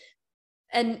that.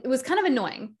 And it was kind of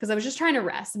annoying because I was just trying to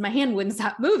rest and my hand wouldn't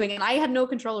stop moving and I had no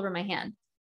control over my hand.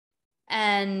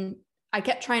 And I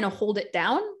kept trying to hold it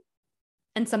down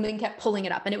and something kept pulling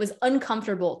it up, and it was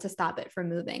uncomfortable to stop it from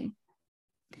moving.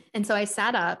 And so I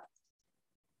sat up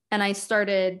and I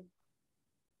started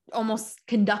almost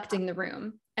conducting the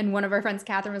room. And one of our friends,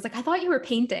 Catherine, was like, I thought you were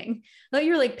painting. I thought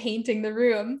you were like painting the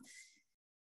room.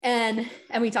 And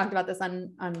we talked about this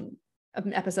on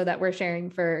an episode that we're sharing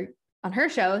for on her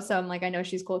show. So I'm like, I know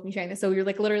she's cool with me sharing this. So you're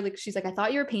like, literally, she's like, I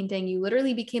thought you were painting. You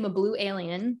literally became a blue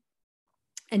alien.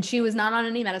 And she was not on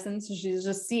any medicine. So she was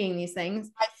just seeing these things.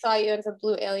 I saw you as a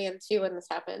blue alien too when this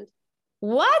happened.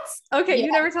 What? Okay. Yeah.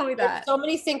 You never told me that. There's so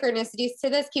many synchronicities to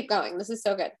this. Keep going. This is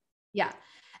so good. Yeah.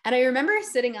 And I remember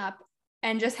sitting up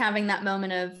and just having that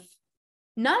moment of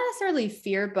not necessarily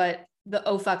fear, but the,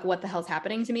 oh, fuck, what the hell's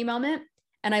happening to me moment.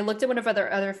 And I looked at one of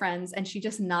other friends and she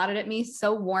just nodded at me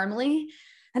so warmly.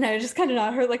 And I just kind of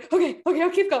nodded her like, okay,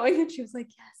 I'll keep going. And she was like,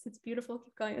 yes, it's beautiful.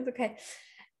 Keep going. It's okay.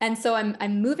 And so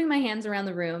I'm moving my hands around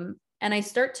the room and I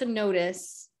start to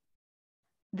notice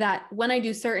that when I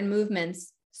do certain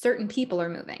movements, certain people are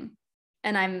moving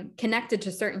and I'm connected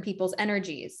to certain people's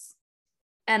energies.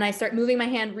 And I start moving my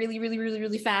hand really, really, really,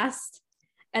 really fast.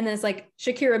 And then it's like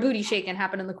Shakira booty shaking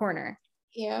happened in the corner.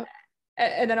 Yeah.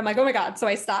 And then I'm like, oh my God. So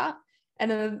I stop and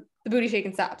then the booty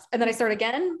shaking stops. And then I start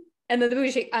again. And then the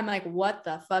booty shake, I'm like, what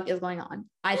the fuck is going on?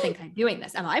 I think I'm doing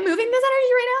this. Am I moving this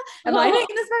energy right now? Am I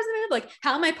making this person move? Like,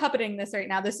 how am I puppeting this right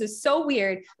now? This is so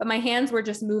weird. But my hands were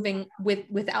just moving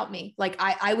without me. Like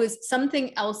I was,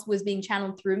 something else was being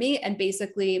channeled through me and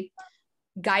basically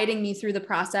guiding me through the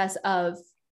process of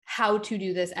how to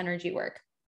do this energy work.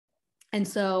 And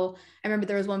so I remember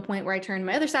there was one point where I turned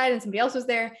my other side and somebody else was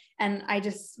there. And I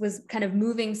just was kind of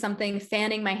moving something,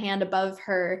 fanning my hand above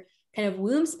her kind of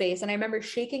womb space. And I remember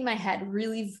shaking my head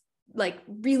really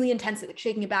intensely, like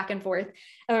shaking it back and forth.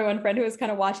 And my one friend who was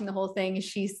kind of watching the whole thing,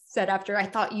 she said after, I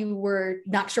thought you were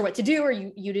not sure what to do, or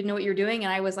you didn't know what you're doing.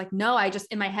 And I was like, no, I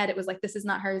just, in my head, it was like, this is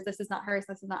not hers. This is not hers.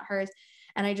 This is not hers.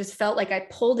 And I just felt like I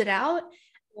pulled it out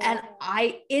and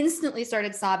I instantly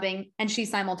started sobbing and she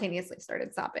simultaneously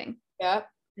started sobbing. Yep.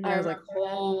 And I was like,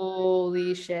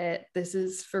 holy shit, this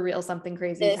is for real. Something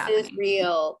crazy is happening. This is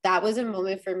real. That was a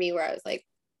moment for me where I was like,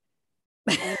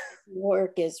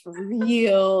 work is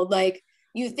real. Like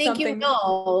you think you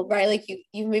know, right? Like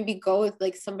you maybe go with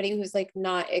like somebody who's like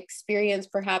not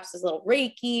experienced, perhaps is a little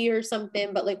Reiki or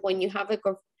something. But like when you have like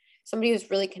somebody who's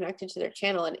really connected to their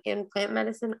channel and in plant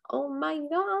medicine, oh my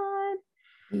God.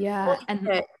 Yeah.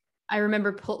 And I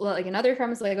remember like another friend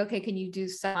was like, okay, can you do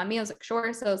some on me? I was like,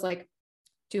 sure. So I was like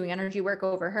doing energy work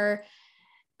over her.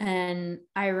 And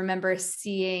I remember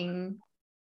seeing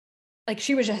like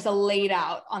she was just laid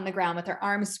out on the ground with her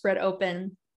arms spread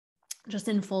open, just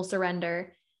in full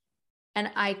surrender.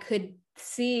 And I could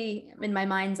see in my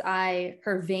mind's eye,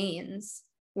 her veins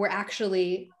were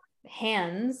actually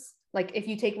hands. Like if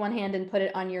you take one hand and put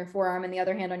it on your forearm and the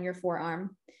other hand on your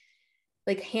forearm,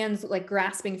 like hands like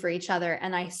grasping for each other.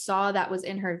 And I saw that was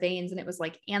in her veins and it was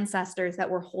like ancestors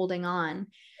that were holding on.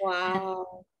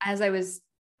 Wow. And as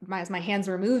my hands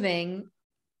were moving,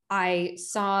 I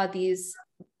saw these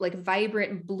like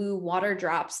vibrant blue water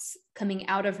drops coming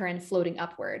out of her and floating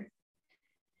upward.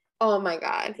 Oh my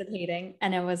God.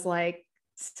 And it was like,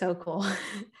 so cool.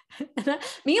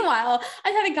 Meanwhile,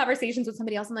 I'm having conversations with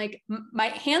somebody else. I'm like, my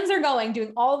hands are going,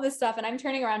 doing all this stuff. And I'm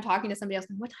turning around talking to somebody else.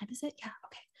 Like, what time is it? Yeah.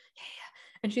 Okay. Yeah.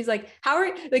 And she's like, how are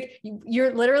like,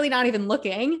 you're literally not even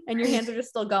looking and your hands are just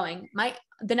still going.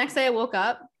 The next day I woke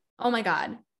up, oh my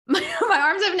God, my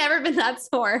arms have never been that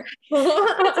sore in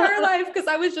my entire life because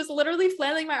I was just literally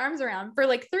flailing my arms around for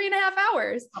like 3.5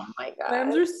 hours. Oh my God. My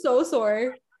arms are so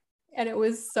sore and it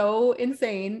was so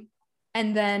insane.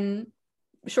 And then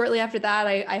shortly after that,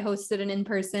 I hosted an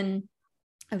in-person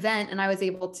event and I was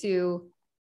able to,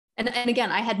 and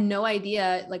again, I had no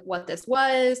idea like what this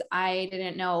was. I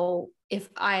didn't know if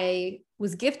I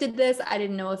was gifted this. I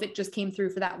didn't know if it just came through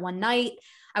for that one night.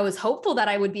 I was hopeful that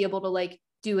I would be able to like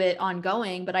do it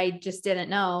ongoing, but I just didn't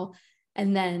know.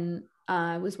 And then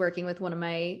I was working with one of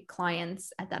my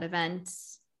clients at that event,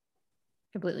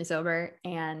 completely sober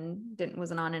and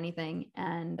wasn't on anything.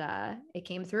 And it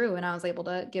came through and I was able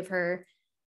to give her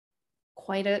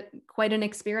quite an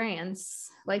experience,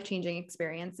 life-changing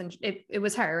experience. And it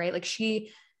was her, right?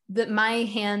 Like my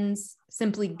hands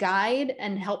simply guide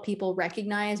and help people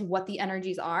recognize what the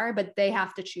energies are, but they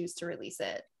have to choose to release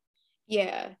it.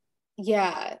 Yeah.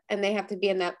 Yeah. And they have to be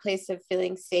in that place of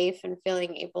feeling safe and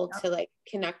feeling able to like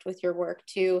connect with your work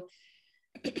too.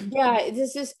 Yeah.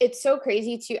 It's so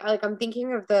crazy too. Like I'm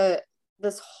thinking of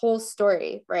this whole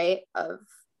story, right? Of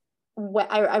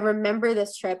what I remember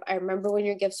this trip. I remember when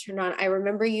your gifts turned on. I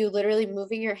remember you literally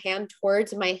moving your hand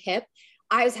towards my hip.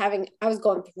 I was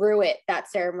going through it,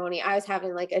 that ceremony. I was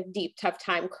having like a deep, tough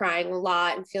time, crying a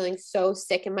lot and feeling so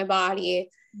sick in my body.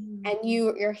 And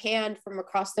your hand from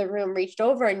across the room reached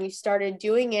over and you started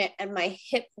doing it. And my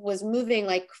hip was moving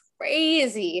like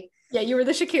crazy. Yeah. You were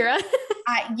the Shakira.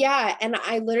 Yeah. And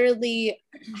I literally,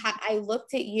 I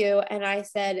looked at you and I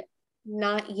said,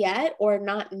 not yet or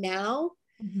not now.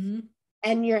 Mm-hmm.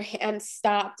 And your hand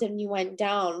stopped and you went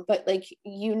down, but like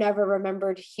you never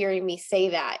remembered hearing me say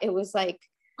that. It was like,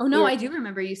 Oh no, I do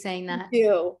remember you saying that.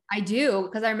 you. I do,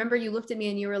 because I remember you looked at me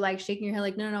and you were like shaking your head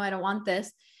like, no, no, no, I don't want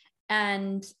this.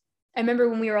 And I remember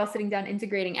when we were all sitting down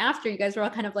integrating after, you guys were all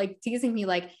kind of like teasing me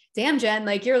like, damn, Jen,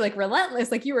 like you're like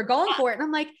relentless, like you were going for it. And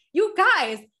I'm like, you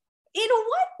guys, in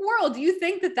what world do you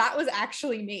think that that was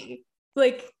actually me?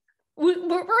 Like we're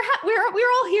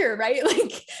all here, right?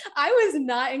 Like I was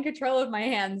not in control of my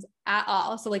hands at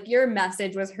all. So like your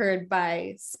message was heard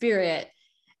by spirit.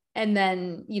 And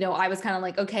then, you know, I was kind of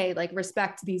like, okay, like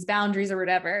respect these boundaries or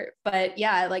whatever. But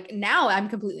yeah, like now I'm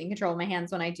completely in control of my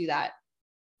hands when I do that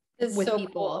with So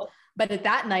people. cool. But at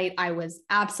that night, I was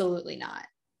absolutely not.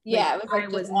 Yeah, Like, it was like I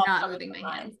just was all not coming moving to my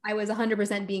mind. hands. I was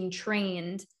 100% being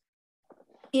trained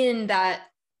in that.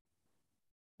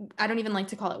 I don't even like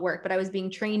to call it work, but I was being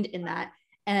trained in that.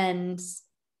 And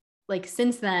like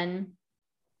since then,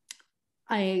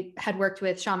 I had worked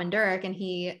with Shaman Durek, and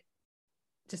he,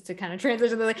 just to kind of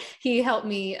transition, he helped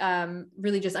me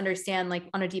really just understand like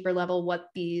on a deeper level what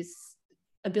these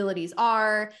abilities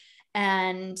are.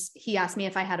 And he asked me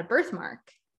if I had a birthmark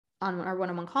on our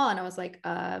one-on-one call. And I was like,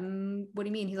 what do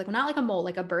you mean? He's like, well, not like a mole,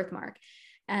 like a birthmark.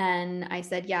 And I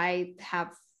said, yeah, I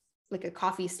have like a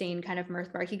coffee stain kind of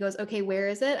birthmark. He goes, okay, where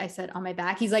is it? I said, on my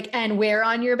back. He's like, and where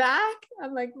on your back?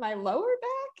 I'm like, my lower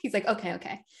back. He's like, okay,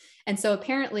 okay. And so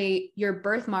apparently your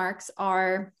birthmarks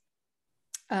are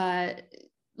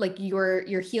like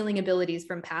your healing abilities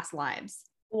from past lives.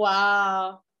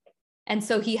 Wow. And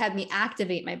so he had me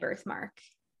activate my birthmark.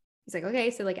 He's like, okay,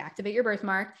 so like activate your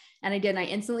birthmark. And I did. And I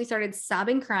instantly started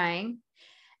sobbing, crying,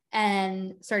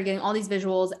 and started getting all these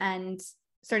visuals and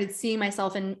started seeing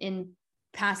myself in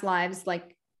past lives,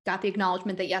 like got the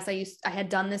acknowledgement that yes, I had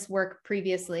done this work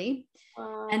previously.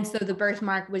 And so the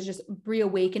birthmark was just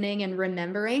reawakening and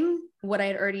remembering what I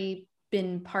had already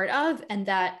been part of, and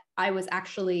that I was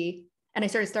actually, and I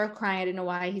started crying. I didn't know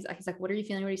why. He's like, what are you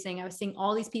feeling? What are you saying? I was seeing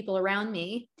all these people around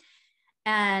me,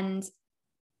 and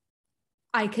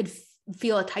I could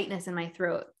feel a tightness in my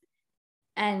throat.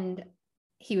 And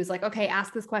he was like, okay,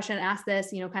 ask this question, ask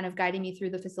this, you know, kind of guiding me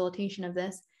through the facilitation of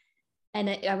this. And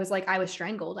I was like, I was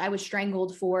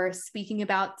strangled for speaking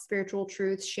about spiritual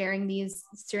truths, sharing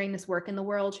this work in the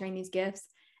world, sharing these gifts.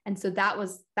 And so that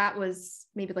was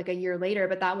maybe like a year later,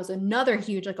 but that was another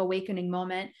huge like awakening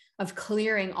moment of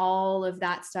clearing all of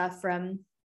that stuff from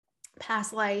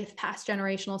past life, past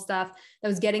generational stuff that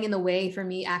was getting in the way for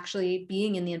me actually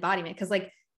being in the embodiment. Cause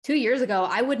like 2 years ago,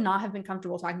 I would not have been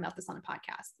comfortable talking about this on a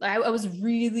podcast. I was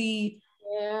really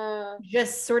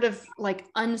just sort of like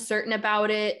uncertain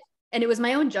about it. And it was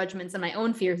my own judgments and my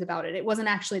own fears about it. It wasn't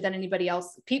actually that anybody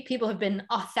else, people have been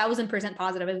 1,000%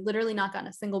 positive. I've literally not gotten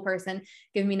a single person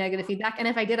give me negative feedback. And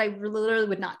if I did, I literally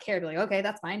would not care. Be like, okay,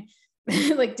 that's fine.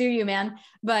 Like, do you, man?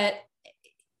 But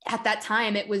at that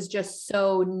time, it was just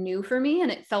so new for me.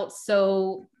 And it felt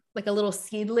so like a little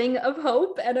seedling of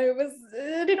hope. And I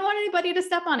didn't want anybody to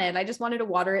step on it. I just wanted to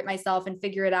water it myself and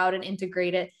figure it out and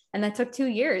integrate it. And that took 2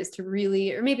 years to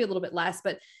really, or maybe a little bit less,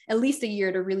 but at least a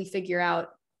year to really figure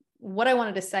out what I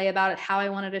wanted to say about it, how I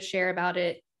wanted to share about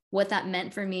it, what that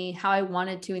meant for me, how I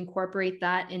wanted to incorporate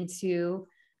that into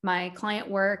my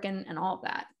client work and all of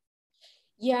that.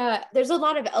 Yeah, there's a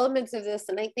lot of elements of this.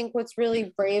 And I think what's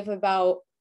really brave about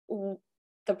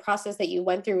the process that you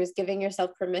went through was giving yourself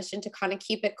permission to kind of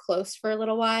keep it close for a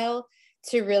little while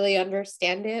to really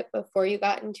understand it before you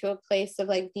got into a place of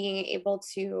like being able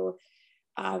to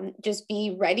just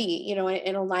be ready, you know,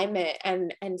 in alignment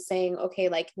and saying, okay,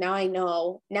 like now I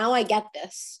know, now I get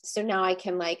this. So now I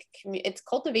can like, it's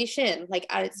cultivation, like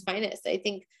at its finest. I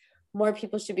think more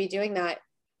people should be doing that.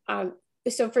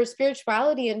 So for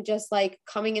spirituality and just like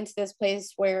coming into this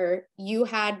place where you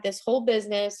had this whole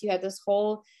business, you had this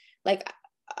whole like,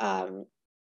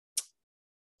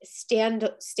 stand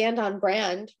on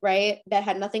brand, right? That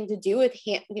had nothing to do with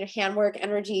handwork,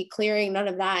 energy, clearing, none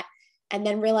of that. And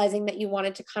then realizing that you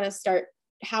wanted to kind of start,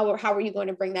 how were you going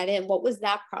to bring that in? What was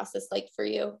that process like for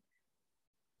you?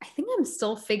 I think I'm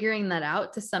still figuring that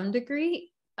out to some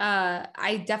degree.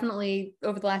 I definitely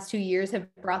over the last 2 years have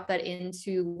brought that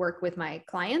into work with my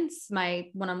clients, my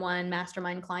one-on-one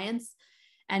mastermind clients.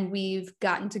 And we've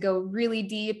gotten to go really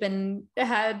deep and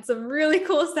had some really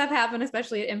cool stuff happen,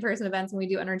 especially at in-person events when we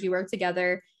do energy work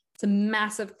together, some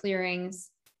massive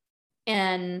clearings.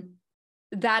 And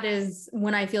that is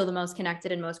when I feel the most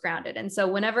connected and most grounded. And so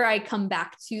whenever I come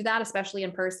back to that, especially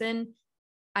in person,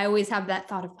 I always have that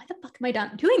thought of, why the fuck am I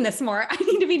done doing this more? I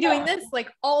need to be doing this like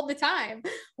all the time.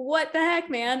 What the heck,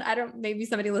 man? Maybe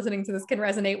somebody listening to this can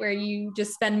resonate, where you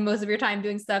just spend most of your time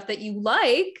doing stuff that you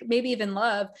like, maybe even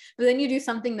love, but then you do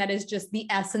something that is just the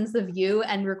essence of you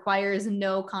and requires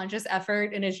no conscious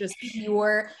effort and is just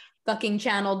pure fucking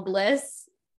channeled bliss.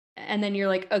 And then you're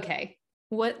like, okay,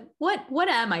 what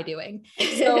am I doing?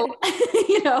 So,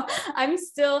 I'm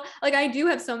still like, I do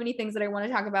have so many things that I want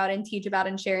to talk about and teach about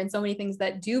and share, and so many things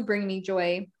that do bring me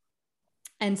joy.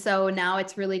 And so now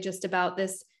it's really just about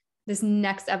this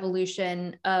next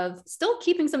evolution of still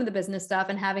keeping some of the business stuff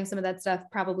and having some of that stuff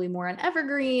probably more on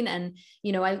evergreen. And,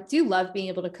 I do love being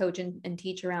able to coach and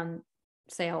teach around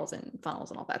sales and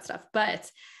funnels and all that stuff.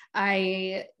 But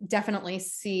I definitely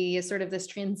see sort of this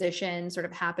transition sort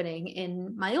of happening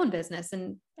in my own business,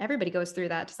 and everybody goes through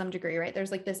that to some degree, right?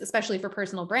 There's like this, especially for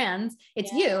personal brands,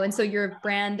 it's you. And so your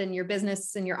brand and your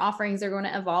business and your offerings are going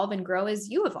to evolve and grow as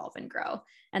you evolve and grow.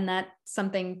 And that's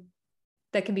something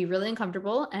that can be really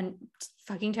uncomfortable and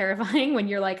fucking terrifying when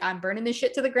you're like, I'm burning this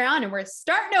shit to the ground and we're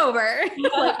starting over.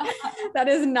 Like, that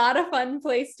is not a fun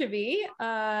place to be.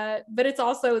 But it's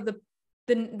also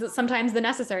sometimes the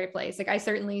necessary place. Like, I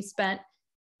certainly spent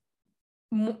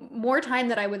more time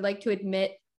that I would like to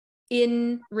admit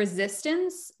in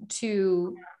resistance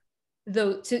to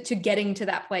getting to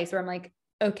that place where I'm like,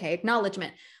 okay,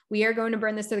 acknowledgement. We are going to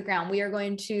burn this to the ground. We are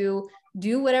going to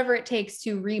do whatever it takes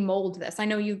to remold this. I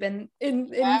know you've been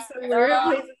in similar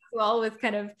places as well, with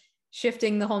kind of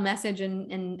shifting the whole message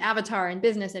and avatar and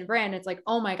business and brand. It's like,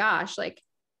 oh my gosh, like,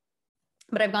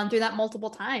 but I've gone through that multiple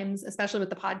times, especially with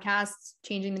the podcast,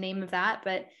 changing the name of that.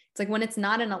 But it's like, when it's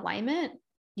not in alignment,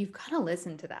 you've got to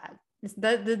listen to that.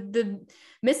 The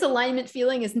misalignment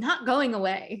feeling is not going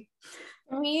away.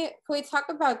 Can we talk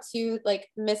about too, like,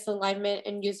 misalignment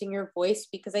and using your voice?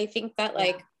 Because I think that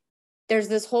like there's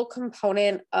this whole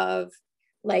component of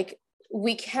like,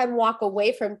 we can walk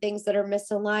away from things that are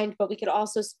misaligned, but we could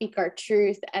also speak our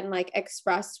truth and like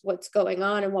express what's going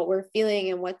on and what we're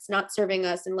feeling and what's not serving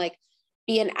us, and like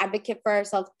be an advocate for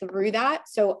ourselves through that.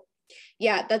 So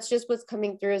yeah, that's just what's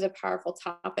coming through as a powerful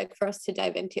topic for us to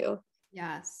dive into.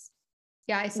 Yes.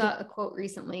 Yeah. I saw a quote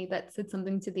recently that said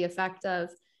something to the effect of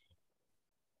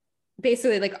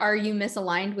basically like, are you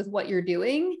misaligned with what you're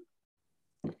doing?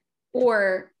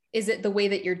 Or is it the way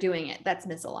that you're doing it that's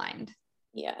misaligned?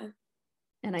 Yeah.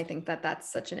 And I think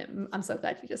that's I'm so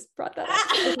glad you just brought that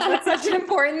up. That's such an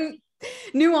important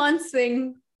nuance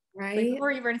thing. Right. Like,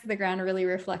 before you burn it to the ground, to really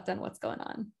reflect on what's going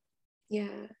on.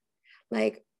 Yeah.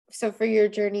 Like, so for your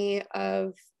journey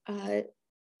of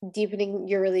deepening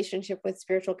your relationship with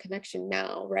spiritual connection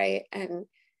now, right? And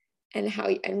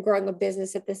growing a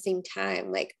business at the same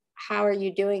time, like, how are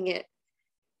you doing it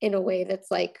in a way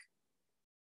that's like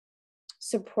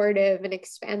supportive and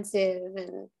expansive?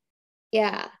 And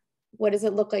yeah, what does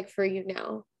it look like for you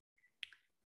now?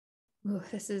 Ooh,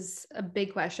 this is a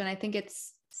big question. I think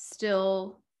it's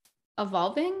still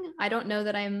evolving. I don't know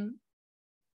that I'm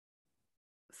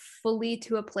fully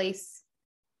to a place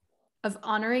of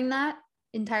honoring that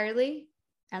entirely.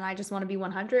 And I just want to be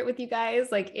 100 with you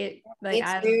guys. Like, it, like,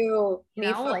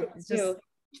 like, it's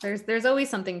just, there's always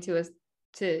something to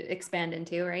expand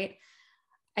into, right?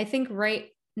 I think right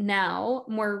now,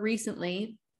 more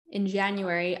recently in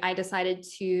January, I decided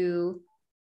to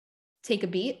take a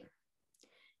beat.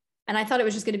 And I thought it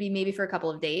was just going to be maybe for a couple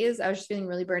of days. I was just feeling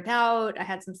really burnt out. I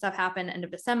had some stuff happen end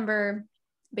of December,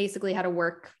 basically had to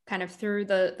work kind of through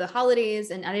the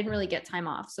holidays, and I didn't really get time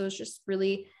off. So it was just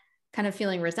really kind of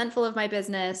feeling resentful of my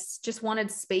business, just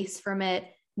wanted space from it,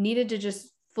 needed to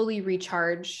just fully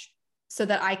recharge so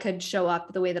that I could show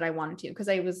up the way that I wanted to. Because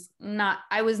I was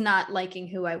not liking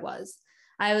who I was.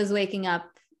 I was waking up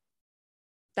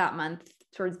that month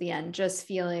towards the end, just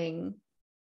feeling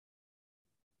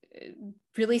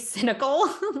really cynical,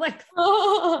 like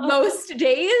most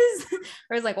days.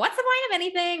 I was like, what's the point of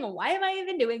anything? Why am I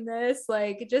even doing this?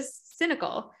 Like, just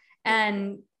cynical.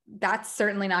 And that's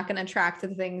certainly not going to track to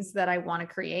the things that I want to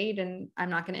create. And I'm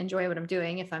not going to enjoy what I'm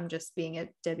doing if I'm just being a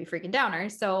Debbie freaking Downer.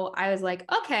 So I was like,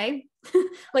 okay,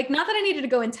 like, not that I needed to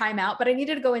go in timeout, but I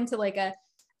needed to go into like a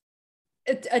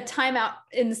timeout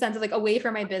in the sense of like away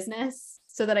from my business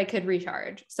so that I could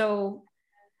recharge. So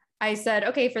I said,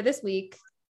 okay, for this week,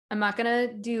 I'm not going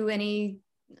to do any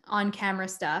on camera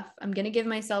stuff. I'm going to give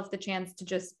myself the chance to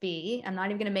just be. I'm not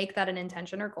even going to make that an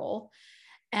intention or goal.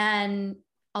 And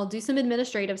I'll do some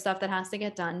administrative stuff that has to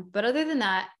get done. But other than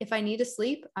that, if I need to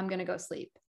sleep, I'm going to go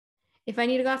sleep. If I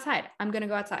need to go outside, I'm going to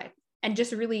go outside. And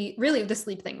just really, really, the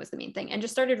sleep thing was the main thing. And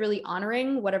just started really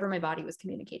honoring whatever my body was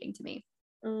communicating to me.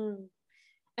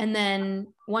 And then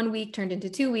 1 week turned into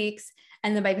 2 weeks.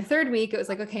 And then by the third week, it was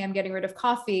like, okay, I'm getting rid of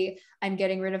coffee. I'm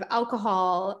getting rid of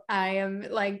alcohol. I am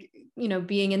like,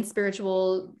 being in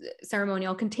spiritual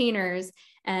ceremonial containers.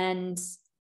 And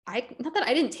not that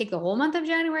I didn't take the whole month of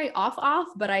January off,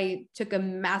 but I took a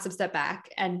massive step back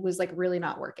and was like really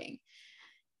not working.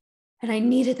 And I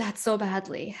needed that so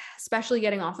badly, especially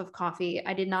getting off of coffee.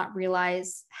 I did not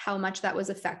realize how much that was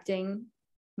affecting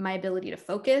my ability to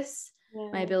focus,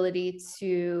 my ability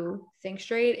to think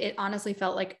straight. It honestly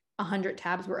felt like 100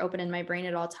 tabs were open in my brain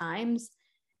at all times.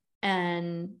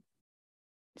 And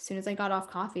as soon as I got off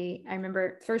coffee, I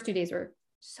remember the first 2 days were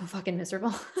so fucking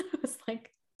miserable. It was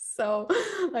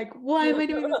like, why am I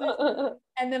doing this?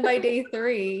 And then by day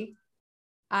 3,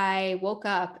 I woke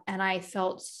up and I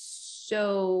felt it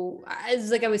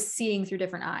was like I was seeing through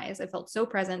different eyes. I felt so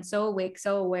present, so awake,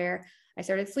 so aware. I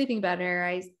started sleeping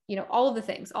better. All of the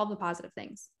things, all the positive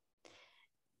things.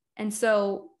 And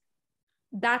so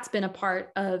that's been a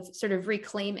part of sort of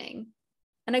reclaiming.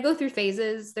 And I go through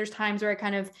phases. There's times where I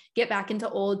kind of get back into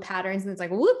old patterns and it's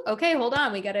like, whoop, okay, hold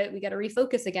on. We gotta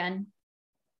refocus again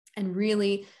and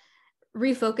really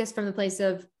refocus from the place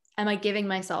of, am I giving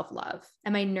myself love?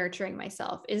 Am I nurturing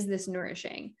myself? Is this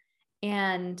nourishing?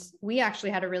 And we actually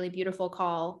had a really beautiful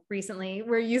call recently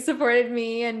where you supported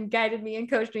me and guided me and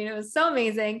coached me. And it was so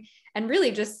amazing and really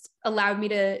just allowed me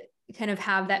to kind of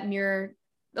have that mirror.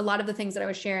 A lot of the things that I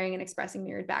was sharing and expressing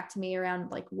mirrored back to me around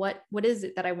like, what is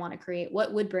it that I want to create?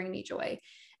 What would bring me joy?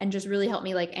 And just really help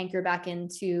me like anchor back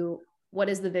into what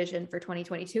is the vision for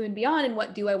 2022 and beyond, and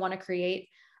what do I want to create?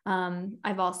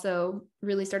 I've also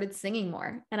really started singing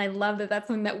more, and I love that that's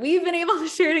something that we've been able to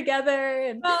share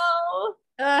together.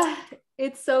 And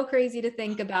it's so crazy to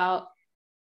think about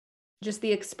just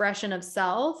the expression of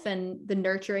self and the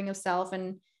nurturing of self.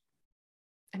 And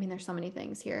I mean, there's so many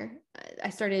things here.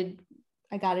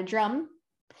 I got a drum.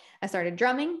 I started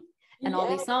drumming, and all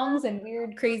these songs and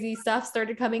weird, crazy stuff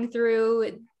started coming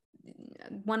through.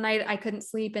 One night I couldn't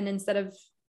sleep. And instead of,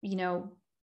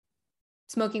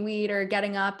 smoking weed or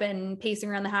getting up and pacing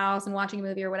around the house and watching a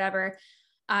movie or whatever,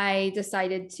 I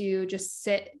decided to just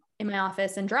sit in my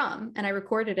office and drum, and I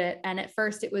recorded it. And at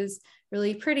first it was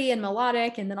really pretty and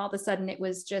melodic. And then all of a sudden it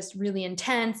was just really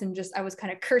intense. And I was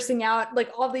kind of cursing out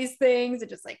like all these things and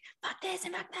just like, fuck this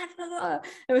and fuck that. Blah, blah, blah.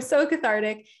 It was so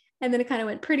cathartic. And then it kind of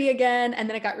went pretty again. And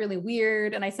then it got really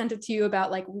weird. And I sent it to you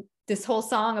about like this whole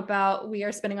song about we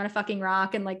are spinning on a fucking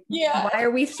rock. And like, why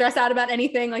are we stressed out about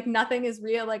anything? Like nothing is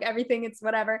real, like everything, it's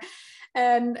whatever.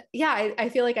 And I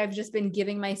feel like I've just been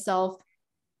giving myself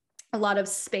a lot of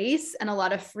space and a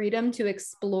lot of freedom to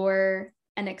explore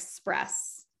and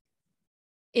express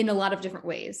in a lot of different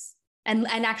ways, and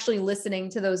actually listening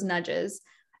to those nudges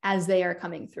as they are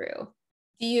coming through.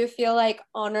 Do you feel like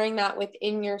honoring that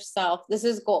within yourself, this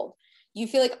is gold, you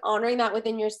feel like honoring that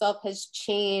within yourself has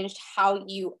changed how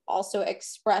you also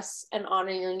express and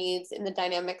honor your needs in the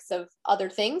dynamics of other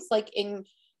things, like in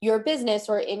your business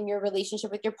or in your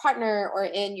relationship with your partner or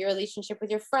in your relationship with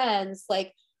your friends?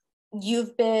 Like,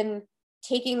 you've been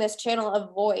taking this channel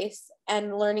of voice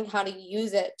and learning how to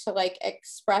use it to like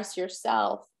express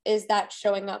yourself. Is that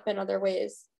showing up in other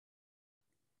ways?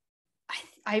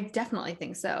 I definitely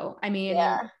think so. I mean,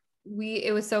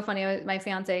 it was so funny. My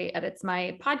fiance edits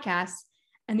my podcast,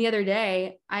 and the other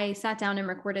day I sat down and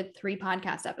recorded 3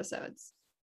 podcast episodes,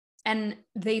 and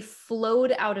they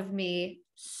flowed out of me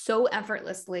so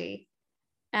effortlessly.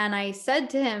 And I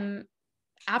said to him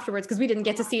afterwards, because we didn't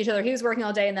get to see each other, he was working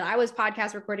all day, and then I was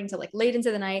podcast recording till like late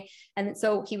into the night. And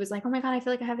so he was like, oh my God, I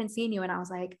feel like I haven't seen you. And I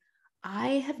was like, I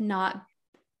have not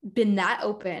been that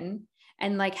open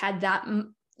and like had that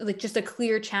like just a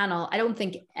clear channel. I don't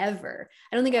think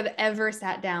I've ever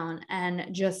sat down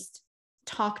and just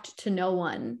talked to no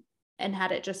one and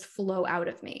had it just flow out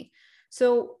of me.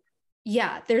 So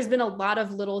yeah, there's been a lot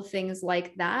of little things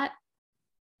like that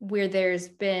where there's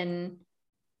been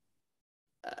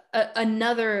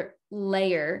another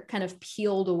layer kind of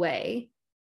peeled away.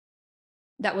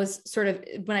 That was sort of,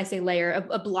 when I say layer,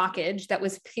 a blockage that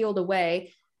was peeled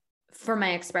away for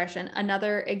my expression.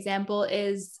 Another example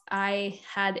is I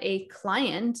had a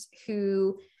client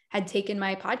who had taken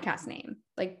my podcast name,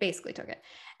 like basically took it.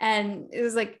 And it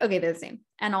was like, okay, they're the same.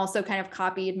 And also kind of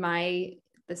copied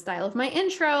the style of my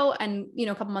intro. And,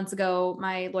 a couple months ago,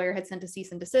 my lawyer had sent a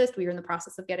cease and desist. We were in the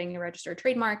process of getting a registered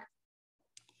trademark.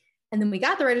 And then we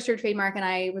got the registered trademark, and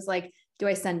I was like, do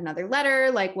I send another letter?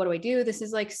 Like, what do I do? This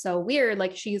is like so weird.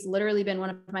 Like, she's literally been one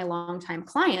of my longtime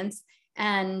clients.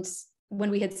 And when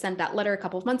we had sent that letter a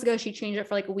couple of months ago, she changed it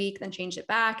for like a week, then changed it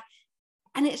back.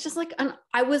 And it's just like,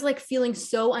 I was like feeling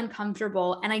so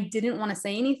uncomfortable, and I didn't want to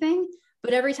say anything.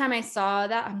 But every time I saw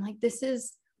that, I'm like, this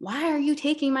is why are you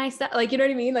taking my stuff? Like, you know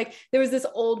what I mean? Like there was this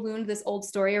old wound, this old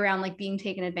story around like being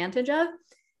taken advantage of.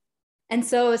 And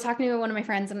so I was talking to one of my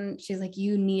friends and she's like,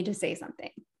 you need to say something.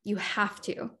 You have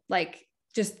to, like,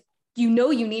 just, you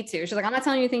need to. She's like, I'm not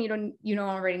telling you anything you don't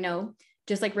already know.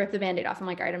 Just like rip the Band-Aid off. I'm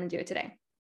like, all right, I'm gonna do it today.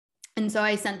 And so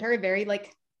I sent her a very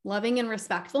like loving and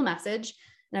respectful message.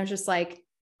 And I was just like,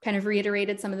 kind of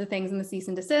reiterated some of the things in the cease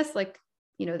and desist. Like,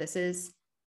 this is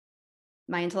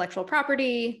my intellectual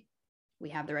property. We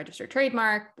have the registered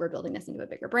trademark. We're building this into a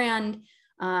bigger brand.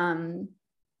 You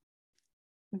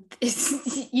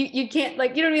can't,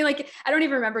 like, you know what I mean? Like, I don't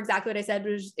even remember exactly what I said,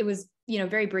 but it was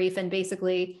very brief, and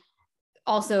basically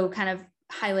also kind of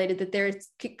highlighted that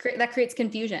that creates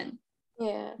confusion.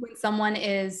 Yeah. When someone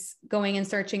is going and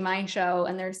searching my show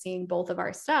and they're seeing both of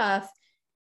our stuff,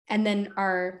 and then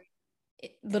our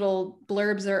little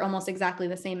blurbs are almost exactly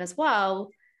the same as well,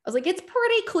 I was like, it's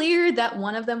pretty clear that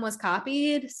one of them was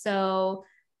copied. So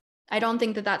I don't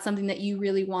think that that's something that you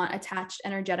really want attached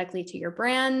energetically to your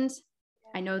brand.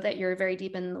 I know that you're very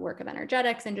deep in the work of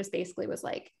energetics, and just basically was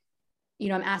like,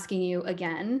 I'm asking you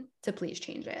again to please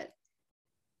change it.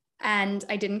 And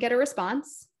I didn't get a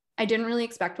response. I didn't really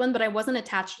expect one, but I wasn't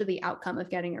attached to the outcome of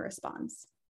getting a response.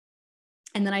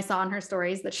 And then I saw in her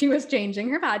stories that she was changing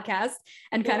her podcast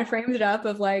and kind of framed it up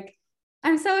of like,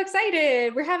 I'm so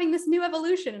excited. We're having this new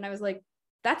evolution. And I was like,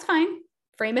 that's fine.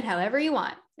 Frame it however you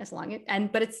want, as long as,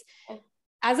 but it's,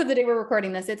 as of the day we're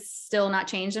recording this, it's still not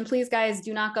changed. And please, guys,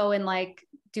 do not go and like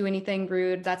do anything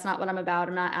rude. That's not what I'm about.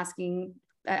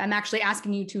 I'm actually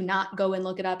asking you to not go and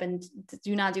look it up, and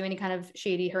do not do any kind of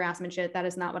shady harassment shit. That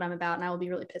is not what I'm about. And I will be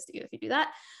really pissed at you if you do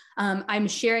that. I'm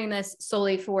sharing this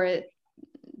solely for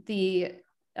the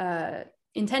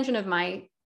intention of my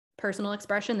personal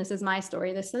expression. This is my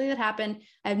story. This is something that happened.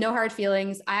 I have no hard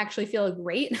feelings. I actually feel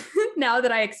great now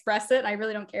that I express it. I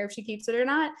really don't care if she keeps it or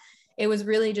not. It was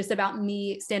really just about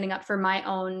me standing up for my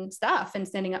own stuff and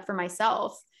standing up for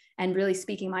myself and really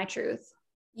speaking my truth.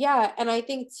 Yeah. And I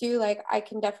think too, like, I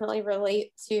can definitely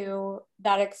relate to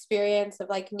that experience of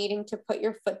like needing to put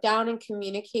your foot down and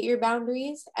communicate your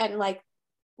boundaries, and like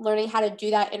learning how to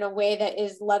do that in a way that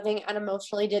is loving and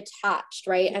emotionally detached.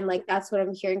 Right. And like, that's what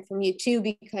I'm hearing from you too,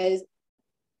 because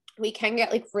we can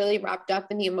get like really wrapped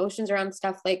up in the emotions around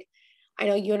stuff. Like, I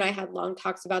know you and I had long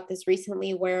talks about this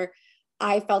recently, where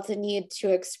I felt a need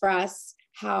to express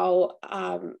how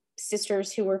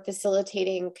sisters who were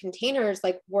facilitating containers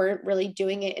like weren't really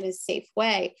doing it in a safe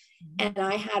way. And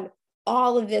I had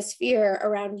all of this fear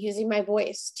around using my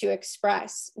voice to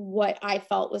express what I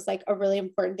felt was like a really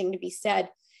important thing to be said.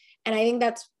 And I think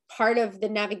that's part of the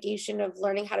navigation of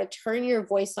learning how to turn your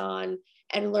voice on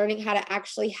and learning how to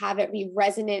actually have it be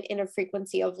resonant in a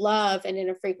frequency of love and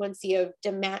in a frequency of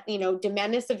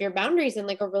demandness of your boundaries in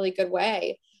like a really good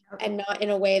way, and not in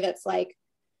a way that's like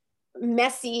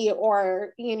messy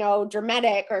or,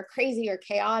 dramatic or crazy or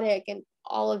chaotic and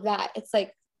all of that. It's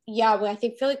like, yeah, well,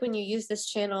 feel like when you use this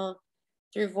channel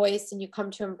through voice and you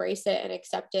come to embrace it and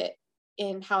accept it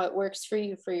in how it works for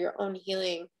you for your own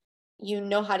healing, you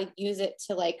know how to use it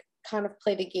to like kind of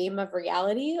play the game of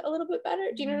reality a little bit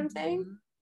better. Do you know what I'm saying?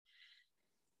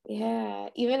 Yeah.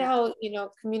 Even how,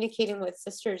 communicating with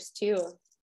sisters too.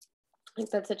 I think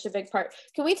that's such a big part.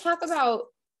 Can we talk about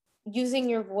using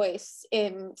your voice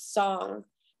in song?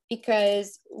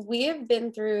 Because we have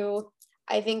been through,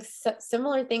 I think,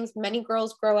 similar things. Many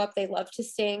girls grow up, they love to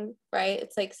sing, right?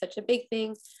 It's like such a big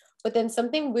thing. But then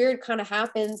something weird kind of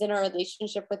happens in our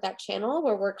relationship with that channel,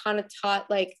 where we're kind of taught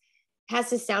like it has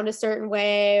to sound a certain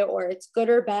way, or it's good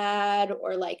or bad,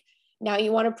 or like now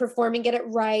you want to perform and get it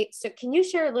right. So can you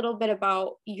share a little bit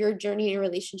about your journey and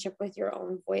relationship with your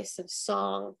own voice of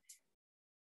song?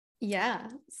 Yeah.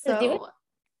 So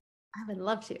I would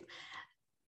love to.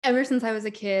 Ever since I was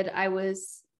a kid, I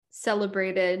was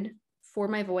celebrated for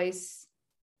my voice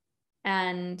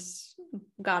and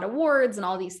got awards and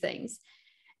all these things.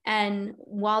 And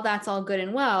while that's all good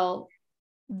and well,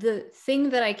 the thing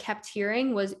that I kept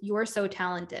hearing was, you're so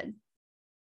talented.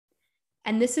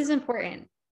 And this is important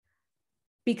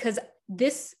because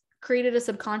this created a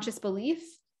subconscious belief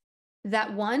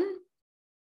that, one,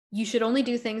 you should only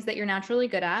do things that you're naturally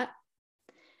good at.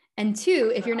 And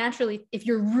two, if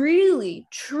you're really,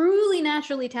 truly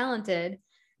naturally talented,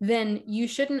 then you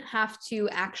shouldn't have to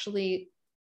actually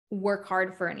work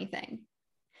hard for anything.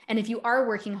 And if you are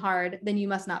working hard, then you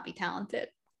must not be talented.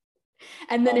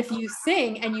 And then if you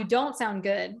sing and you don't sound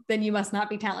good, then you must not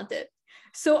be talented.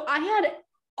 So I had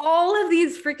all of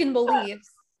these freaking beliefs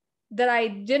that I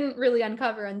didn't really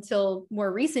uncover until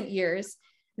more recent years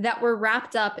that were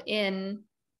wrapped up in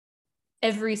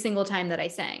every single time that I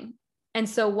sang. And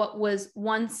so what was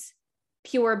once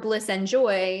pure bliss and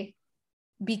joy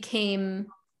became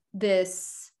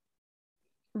this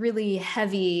really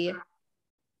heavy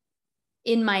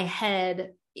in my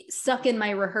head, stuck in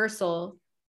my rehearsal,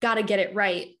 gotta get it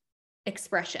right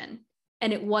expression.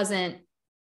 And it wasn't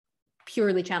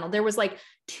purely channeled. There was like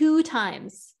 2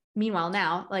 times. Meanwhile,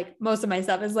 now, like most of my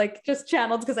stuff is like just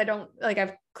channeled because I don't like,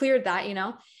 I've cleared that, you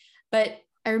know, but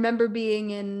I remember being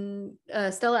in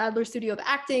Stella Adler's Studio of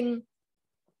Acting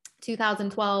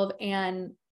 2012.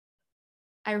 And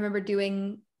I remember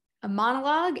doing a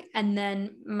monologue, and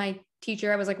then my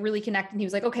teacher, I was like really connected. He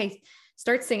was like, okay,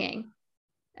 start singing.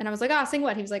 And I was like, oh, sing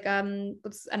what? He was like, and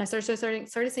I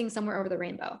started singing Somewhere Over the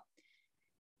Rainbow.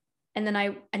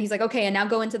 And he's like, okay, and now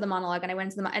go into the monologue. And I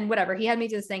went into and whatever, he had me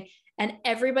do this thing, and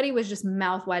everybody was just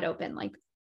mouth wide open. Like,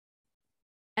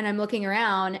 and I'm looking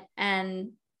around,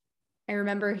 and I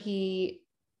remember they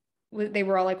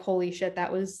were all like, holy shit,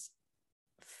 that was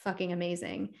fucking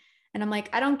amazing. And I'm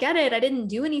like, I don't get it. I didn't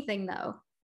do anything though.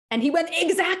 And he went,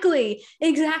 exactly.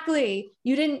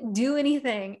 You didn't do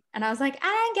anything. And I was like,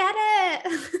 I don't get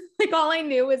it. Like all I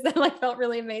knew was that like felt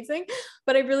really amazing,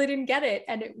 but I really didn't get it.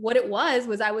 And what it was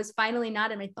I was finally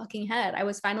not in my fucking head. I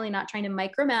was finally not trying to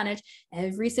micromanage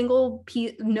every single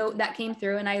note that came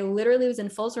through. And I literally was in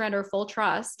full surrender, full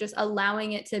trust, just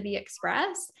allowing it to be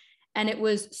expressed. And it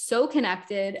was so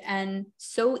connected and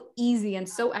so easy and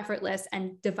so effortless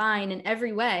and divine in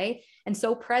every way and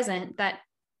so present that,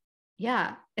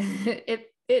 yeah, it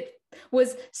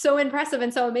was so impressive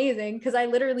and so amazing because I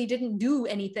literally didn't do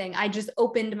anything. I just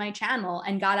opened my channel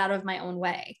and got out of my own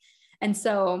way. And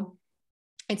so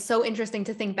it's so interesting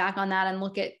to think back on that and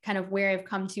look at kind of where I've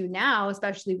come to now,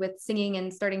 especially with singing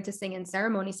and starting to sing in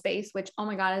ceremony space, which, oh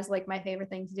my God, is like my favorite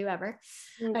thing to do ever.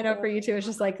 Mm-hmm. I know for you too, it's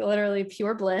just like literally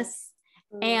pure bliss.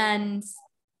 Mm-hmm. And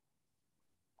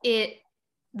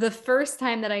the first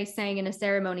time that I sang in a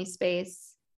ceremony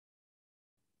space,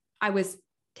 I was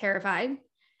terrified.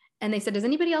 And they said, does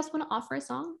anybody else want to offer a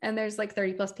song? And there's like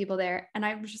 30 plus people there. And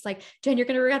I was just like, Jen, you're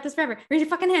going to regret this forever. Raise your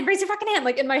fucking hand,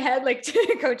 like in my head, like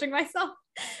coaching myself.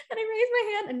 And I raised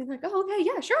my hand and they're like, oh, okay,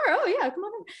 yeah, sure. Oh yeah, come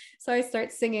on in. So I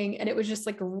start singing, and it was just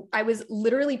like, I was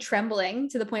literally trembling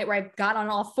to the point where I got on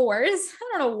all fours. I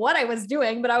don't know what I was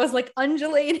doing, but I was like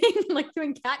undulating, like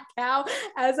doing cat cow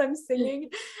as I'm singing.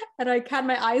 And I had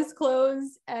my eyes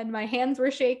closed and my hands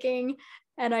were shaking.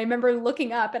 And I remember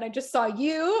looking up and I just saw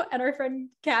you and our friend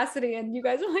Cassidy, and you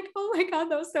guys were like, oh my God,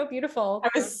 that was so beautiful.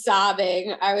 I was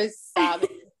sobbing.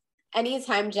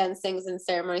 Anytime Jen sings in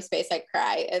ceremony space, I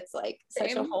cry. It's like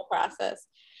such a whole process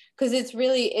because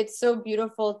it's so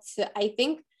beautiful I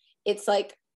think it's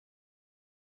like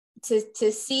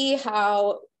to see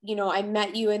how, you know, I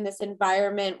met you in this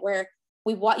environment where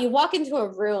you walk into a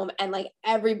room and like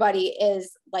everybody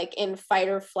is like in fight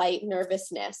or flight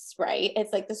nervousness, right?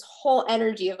 It's like this whole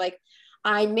energy of like,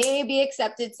 I may be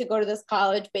accepted to go to this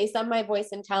college based on my voice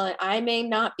and talent. I may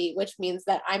not be, which means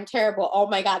that I'm terrible. Oh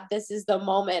my God, this is the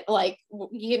moment. Like,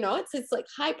 you know, it's like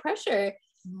high pressure.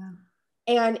 Yeah.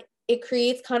 And it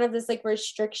creates kind of this like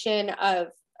restriction of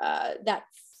that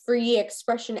free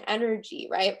expression energy,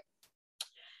 right?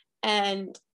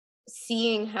 And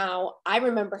seeing how I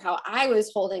remember how I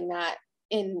was holding that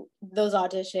in those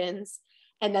auditions,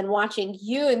 and then watching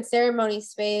you in ceremony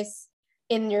space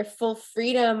in your full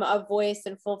freedom of voice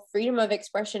and full freedom of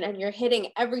expression, and you're hitting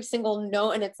every single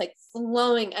note and it's like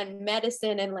flowing and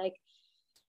medicine, and like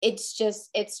it's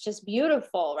just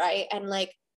beautiful, right? And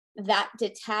like that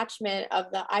detachment of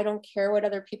the I don't care what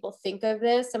other people think of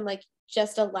this, I'm like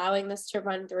just allowing this to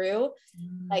run through.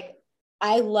 Like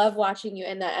I love watching you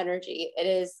in that energy. It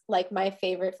is like my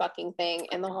favorite fucking thing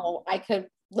in the whole. I could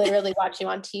literally watch you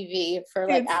on TV for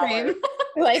like hours.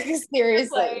 Like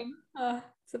seriously. Oh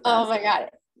my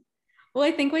God. Well,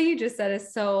 I think what you just said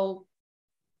is so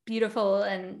beautiful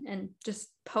and just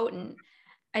potent.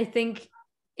 I think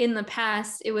in the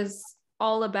past it was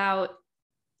all about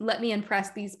let me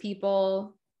impress these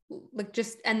people, like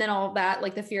just, and then all of that,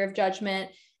 like the fear of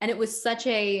judgment. And it was such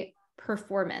a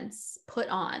performance put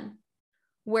on.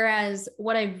 Whereas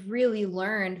what I've really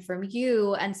learned from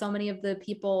you and so many of the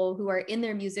people who are in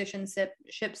their musicianship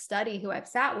study who I've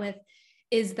sat with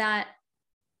is that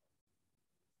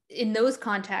in those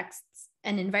contexts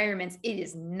and environments, it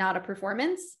is not a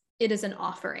performance, it is an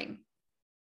offering.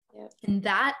 Yep. And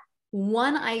that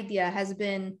one idea has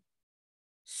been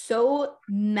so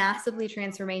massively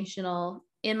transformational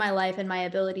in my life and my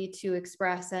ability to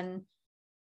express and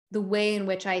the way in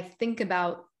which I think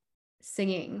about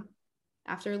singing.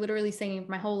 After literally singing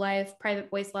for my whole life, private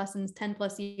voice lessons, 10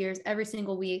 plus years, every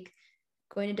single week,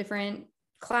 going to different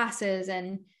classes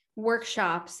and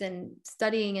workshops and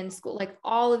studying in school, like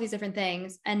all of these different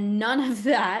things. And none of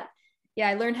that, yeah,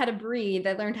 I learned how to breathe.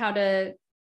 I learned how to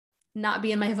not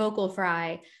be in my vocal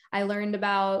fry. I learned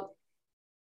about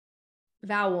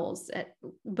vowels,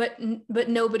 but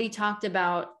nobody talked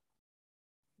about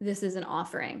this is an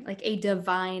offering, like a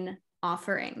divine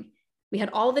offering. We had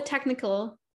all the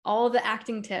technical, all the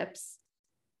acting tips,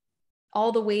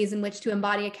 all the ways in which to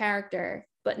embody a character,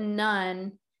 but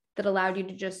none that allowed you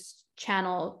to just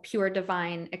channel pure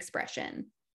divine expression.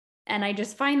 And I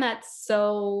just find that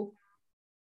so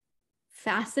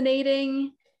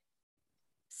fascinating /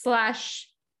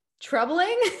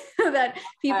 troubling that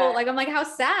people like, I'm like, how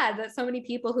sad that so many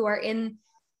people who are in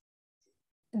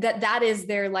that is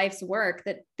their life's work,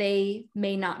 that they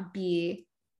may not be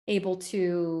able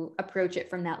to approach it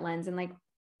from that lens. And like,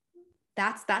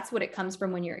 that's what it comes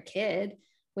from when you're a kid,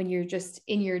 when you're just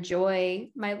in your joy.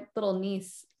 My little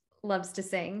niece loves to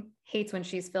sing, hates when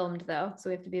she's filmed though, so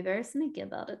we have to be very sneaky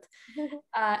about it.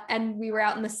 And we were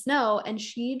out in the snow and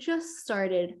she just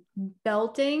started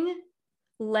belting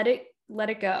Let It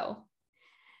Go.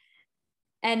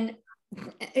 And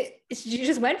she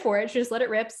just went for it. She just let it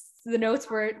rip. The notes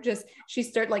were just, she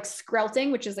started like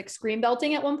skrelting, which is like scream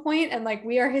belting at one point. And like,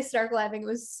 we are hysterical laughing. It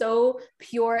was so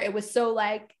pure. It was so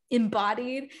like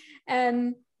embodied.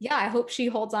 And yeah, I hope she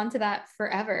holds on to that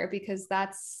forever, because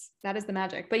that is the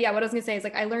magic. But yeah, what I was gonna say is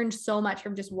like, I learned so much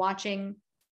from just watching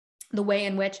the way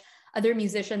in which other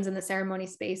musicians in the ceremony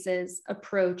spaces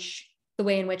approach the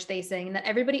way in which they sing, and that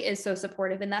everybody is so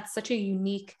supportive. And that's such a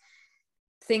unique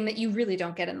thing that you really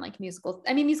don't get in like musical.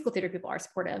 I mean, musical theater people are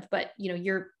supportive, but you know,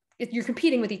 you're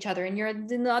competing with each other and you're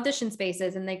in the audition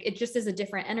spaces, and like, it just is a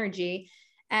different energy.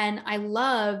 And I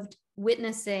loved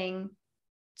witnessing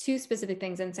two specific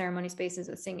things in ceremony spaces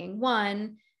with singing.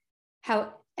 One,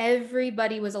 how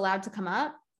everybody was allowed to come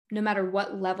up, no matter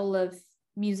what level of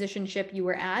musicianship you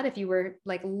were at. If you were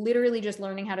like literally just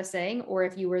learning how to sing, or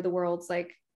if you were the world's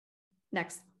like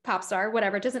next pop star,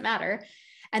 whatever, it doesn't matter.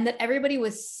 And that everybody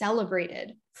was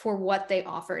celebrated for what they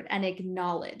offered and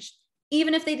acknowledged,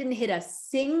 even if they didn't hit a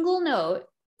single note,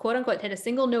 quote unquote, hit a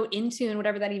single note in tune,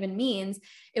 whatever that even means.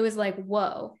 It was like,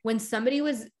 whoa, when somebody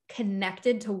was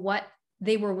connected to what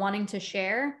they were wanting to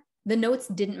share, the notes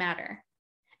didn't matter.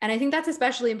 And I think that's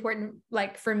especially important,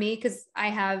 like for me, because I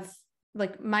have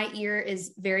like, my ear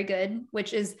is very good,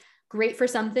 which is great for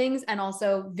some things and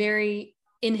also very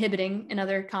inhibiting in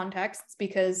other contexts,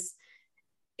 because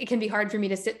it can be hard for me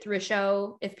to sit through a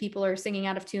show if people are singing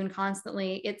out of tune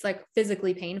constantly. It's like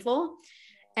physically painful.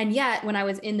 And yet when I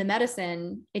was in the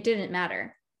medicine, it didn't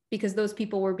matter, because those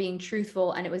people were being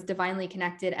truthful and it was divinely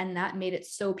connected. And that made it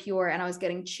so pure. And I was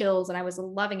getting chills and I was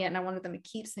loving it. And I wanted them to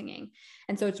keep singing.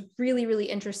 And so it's really, really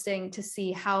interesting to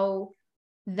see how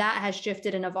that has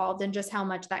shifted and evolved, and just how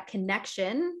much that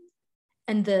connection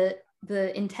and the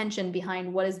intention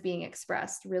behind what is being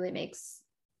expressed really makes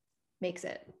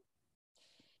it.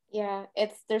 Yeah,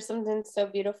 there's something so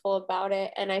beautiful about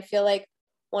it. And I feel like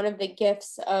one of the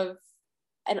gifts of,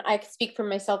 and I speak for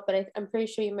myself, but I'm pretty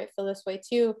sure you might feel this way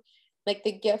too, like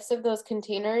the gifts of those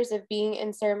containers of being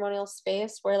in ceremonial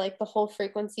space where like the whole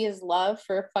frequency is love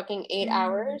for fucking 8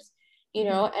 hours, you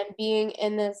know, and being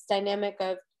in this dynamic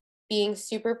of being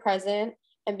super present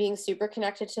and being super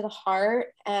connected to the heart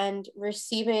and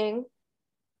receiving.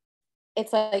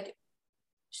 It's like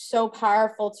so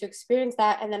powerful to experience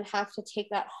that, and then have to take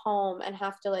that home and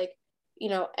have to like, you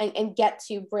know, and get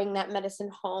to bring that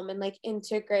medicine home and like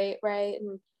integrate, right?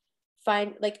 And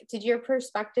find like, did your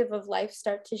perspective of life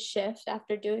start to shift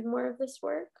after doing more of this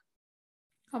work?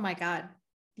 Oh my God.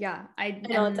 Yeah. I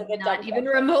know am it's like not even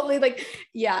remotely like,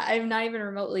 yeah, I'm not even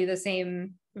remotely the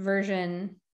same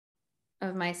version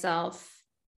of myself.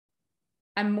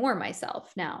 I'm more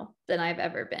myself now than I've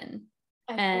ever been.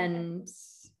 And,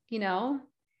 you know,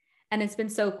 and it's been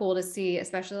so cool to see,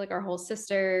 especially like our whole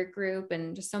sister group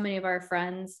and just so many of our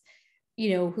friends,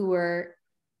 you know, who are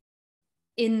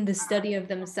in the study of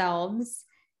themselves,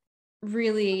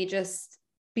 really just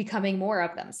becoming more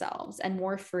of themselves and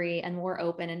more free and more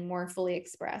open and more fully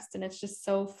expressed. And it's just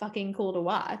so fucking cool to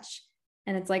watch.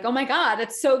 And it's like, oh my God,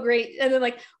 it's so great. And then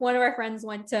like one of our friends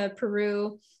went to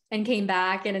Peru and came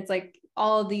back, and it's like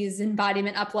all of these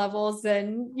embodiment up levels.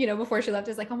 And, you know, before she left,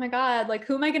 it's like, oh my God, like,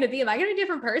 who am I going to be? Am I going to be a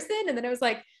different person? And then it was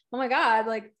like, oh my God,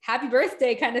 like happy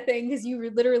birthday kind of thing. Cause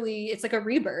you literally, it's like a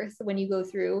rebirth when you go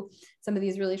through some of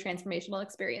these really transformational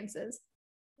experiences.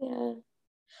 Yeah.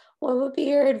 What would be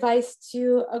your advice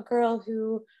to a girl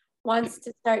who wants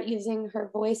to start using her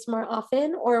voice more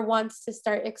often, or wants to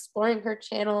start exploring her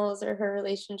channels or her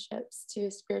relationships to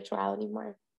spirituality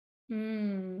more?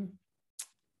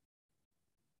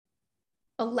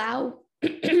 Allow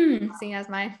seeing as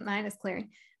my mind is clearing.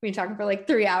 We've been talking for like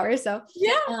 3 hours. So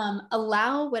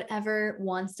allow whatever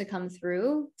wants to come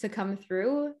through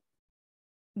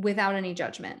without any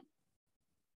judgment.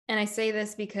 And I say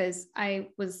this because I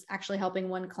was actually helping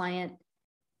one client,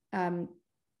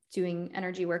 doing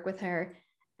energy work with her.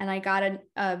 And I got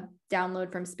a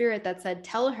download from Spirit that said,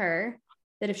 tell her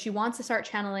that if she wants to start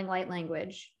channeling light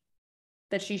language,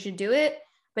 that she should do it,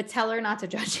 but tell her not to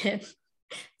judge it.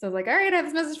 So I was like, all right, I have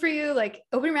this message for you. Like,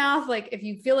 open your mouth. Like, if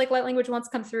you feel like light language wants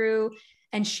to come through.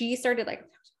 And she started like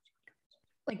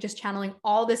just channeling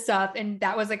all this stuff. And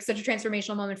that was like such a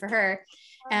transformational moment for her.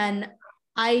 And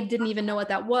I didn't even know what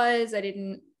that was. I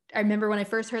remember when I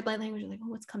first heard light language, I was like, oh,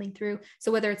 what's coming through?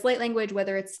 So whether it's light language,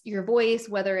 whether it's your voice,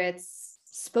 whether it's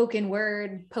spoken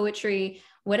word, poetry,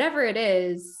 whatever it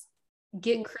is,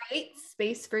 create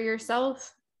space for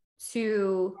yourself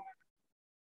to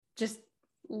just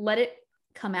let it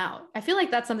come out. I feel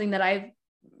like that's something that I've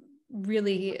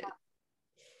really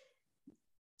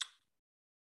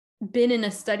been in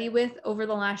a study with over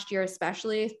the last year,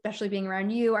 especially being around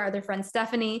you, our other friend,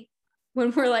 Stephanie,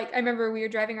 when we're like, I remember we were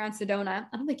driving around Sedona.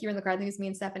 I don't think you were in the car. I think it was me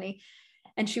and Stephanie.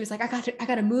 And she was like, I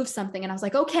got to move something. And I was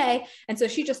like, okay. And so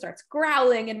she just starts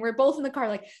growling and we're both in the car,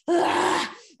 like,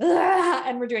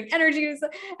 and we're doing energies.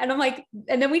 And I'm like,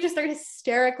 and then we just started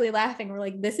hysterically laughing. We're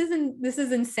like, this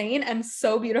is insane and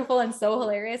so beautiful and so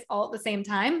hilarious all at the same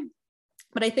time.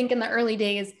 But I think in the early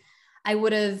days, I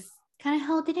would have kind of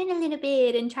held it in a little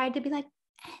bit and tried to be like,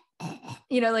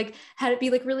 like had it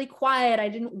be like really quiet. I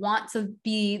didn't want to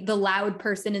be the loud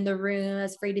person in the room. I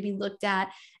was afraid to be looked at.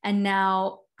 And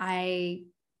now I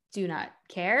do not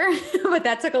care, but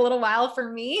that took a little while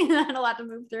for me. I had a lot to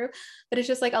move through, but it's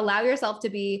just like, allow yourself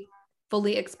to be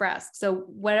fully expressed. So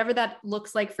whatever that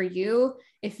looks like for you,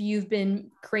 if you've been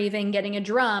craving getting a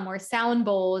drum or sound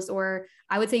bowls, or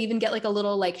I would say even get like a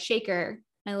little like shaker,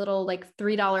 a little like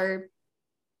 $3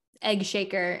 egg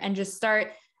shaker, and just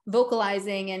start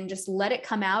vocalizing and just let it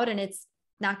come out. And it's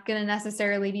not going to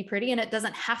necessarily be pretty, and it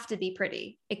doesn't have to be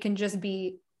pretty. It can just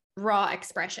be raw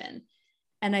expression.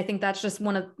 And I think that's just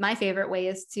one of my favorite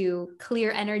ways to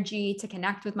clear energy, to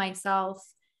connect with myself,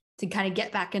 to kind of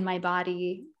get back in my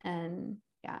body. And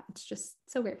yeah, it's just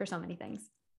so great for so many things.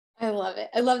 I love it.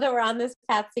 I love that we're on this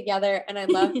path together. And I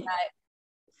love that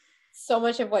so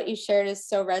much of what you shared is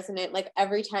so resonant. Like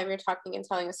every time you're talking and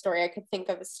telling a story, I could think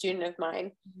of a student of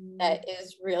mine that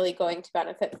is really going to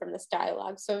benefit from this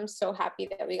dialogue. So I'm so happy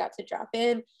that we got to drop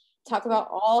in, talk about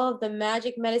all of the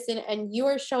magic medicine, and you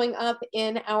are showing up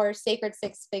in our Sacred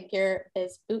Six Figure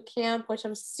Biz Bootcamp, which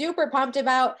I'm super pumped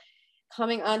about,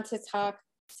 coming on to talk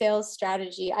sales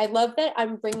strategy. I love that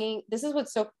this is what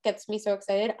gets me so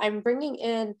excited. I'm bringing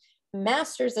in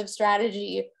masters of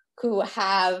strategy who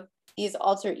have these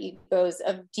alter egos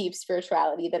of deep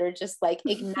spirituality that are just like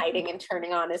igniting and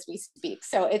turning on as we speak.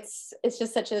 So it's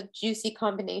just such a juicy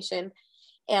combination.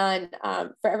 And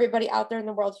for everybody out there in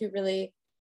the world who really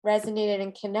resonated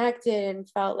and connected and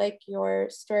felt like your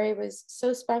story was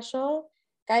so special,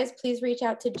 guys, please reach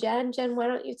out to Jen. Jen, why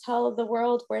don't you tell the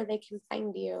world where they can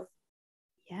find you?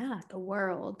 Yeah, the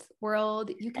world,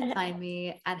 you can find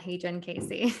me at Hey Jen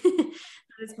Casey.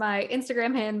 That is my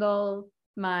Instagram handle,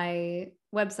 my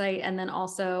website, and then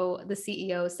also the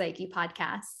CEO Psyche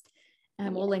podcast.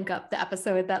 And we'll link up the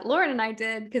episode that Lauren and I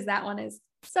did, because that one is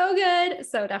so good.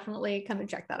 So definitely come and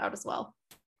check that out as well.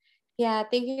 Yeah.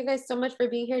 Thank you guys so much for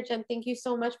being here. Jen, thank you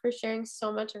so much for sharing so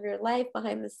much of your life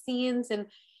behind the scenes. And,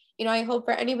 I hope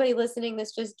for anybody listening,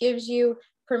 this just gives you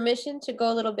permission to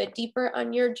go a little bit deeper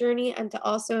on your journey and to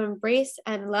also embrace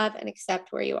and love and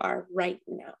accept where you are right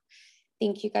now.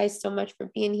 Thank you guys so much for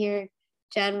being here.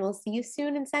 Jen, we'll see you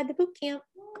soon inside the boot camp.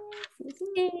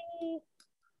 Yay.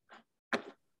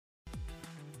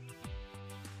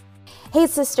 Hey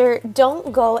sister,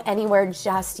 don't go anywhere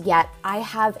just yet. I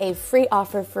have a free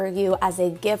offer for you as a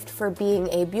gift for being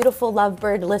a beautiful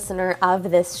lovebird listener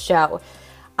of this show.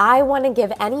 I want to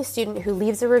give any student who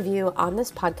leaves a review on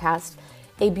this podcast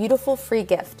a beautiful free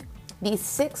gift, the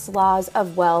 6 Laws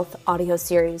of Wealth audio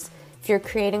series. If you're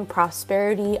creating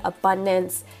prosperity,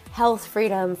 abundance, health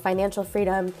freedom, financial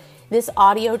freedom, this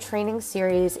audio training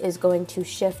series is going to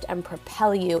shift and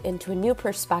propel you into a new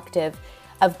perspective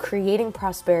of creating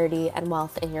prosperity and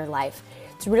wealth in your life.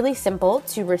 It's really simple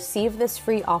to receive this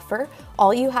free offer.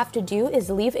 All you have to do is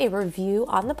leave a review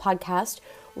on the podcast,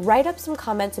 write up some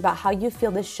comments about how you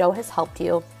feel this show has helped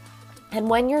you. And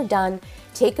when you're done,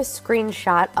 take a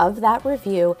screenshot of that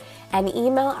review and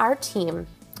email our team.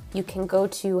 You can go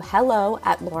to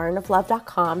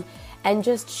hello@laurenoflove.com and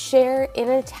just share in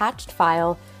an attached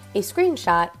file a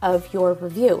screenshot of your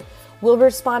review. we'll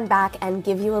respond back and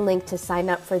give you a link to sign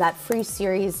up for that free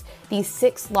series, the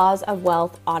 6 Laws of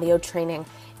Wealth audio training.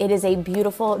 It is a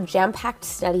beautiful, jam-packed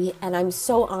study, and I'm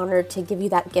so honored to give you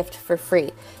that gift for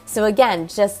free. So again,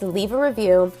 just leave a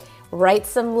review, write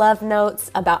some love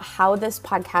notes about how this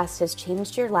podcast has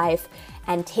changed your life,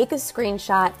 and take a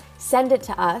screenshot, send it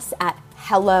to us at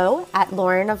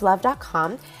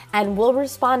hello@laurenoflove.com, and we'll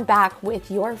respond back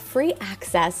with your free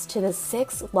access to the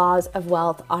 6 Laws of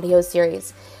Wealth audio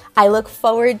series. I look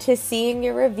forward to seeing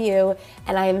your review,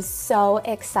 and I am so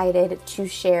excited to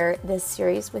share this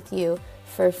series with you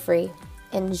for free.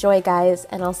 Enjoy, guys,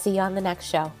 and I'll see you on the next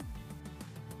show.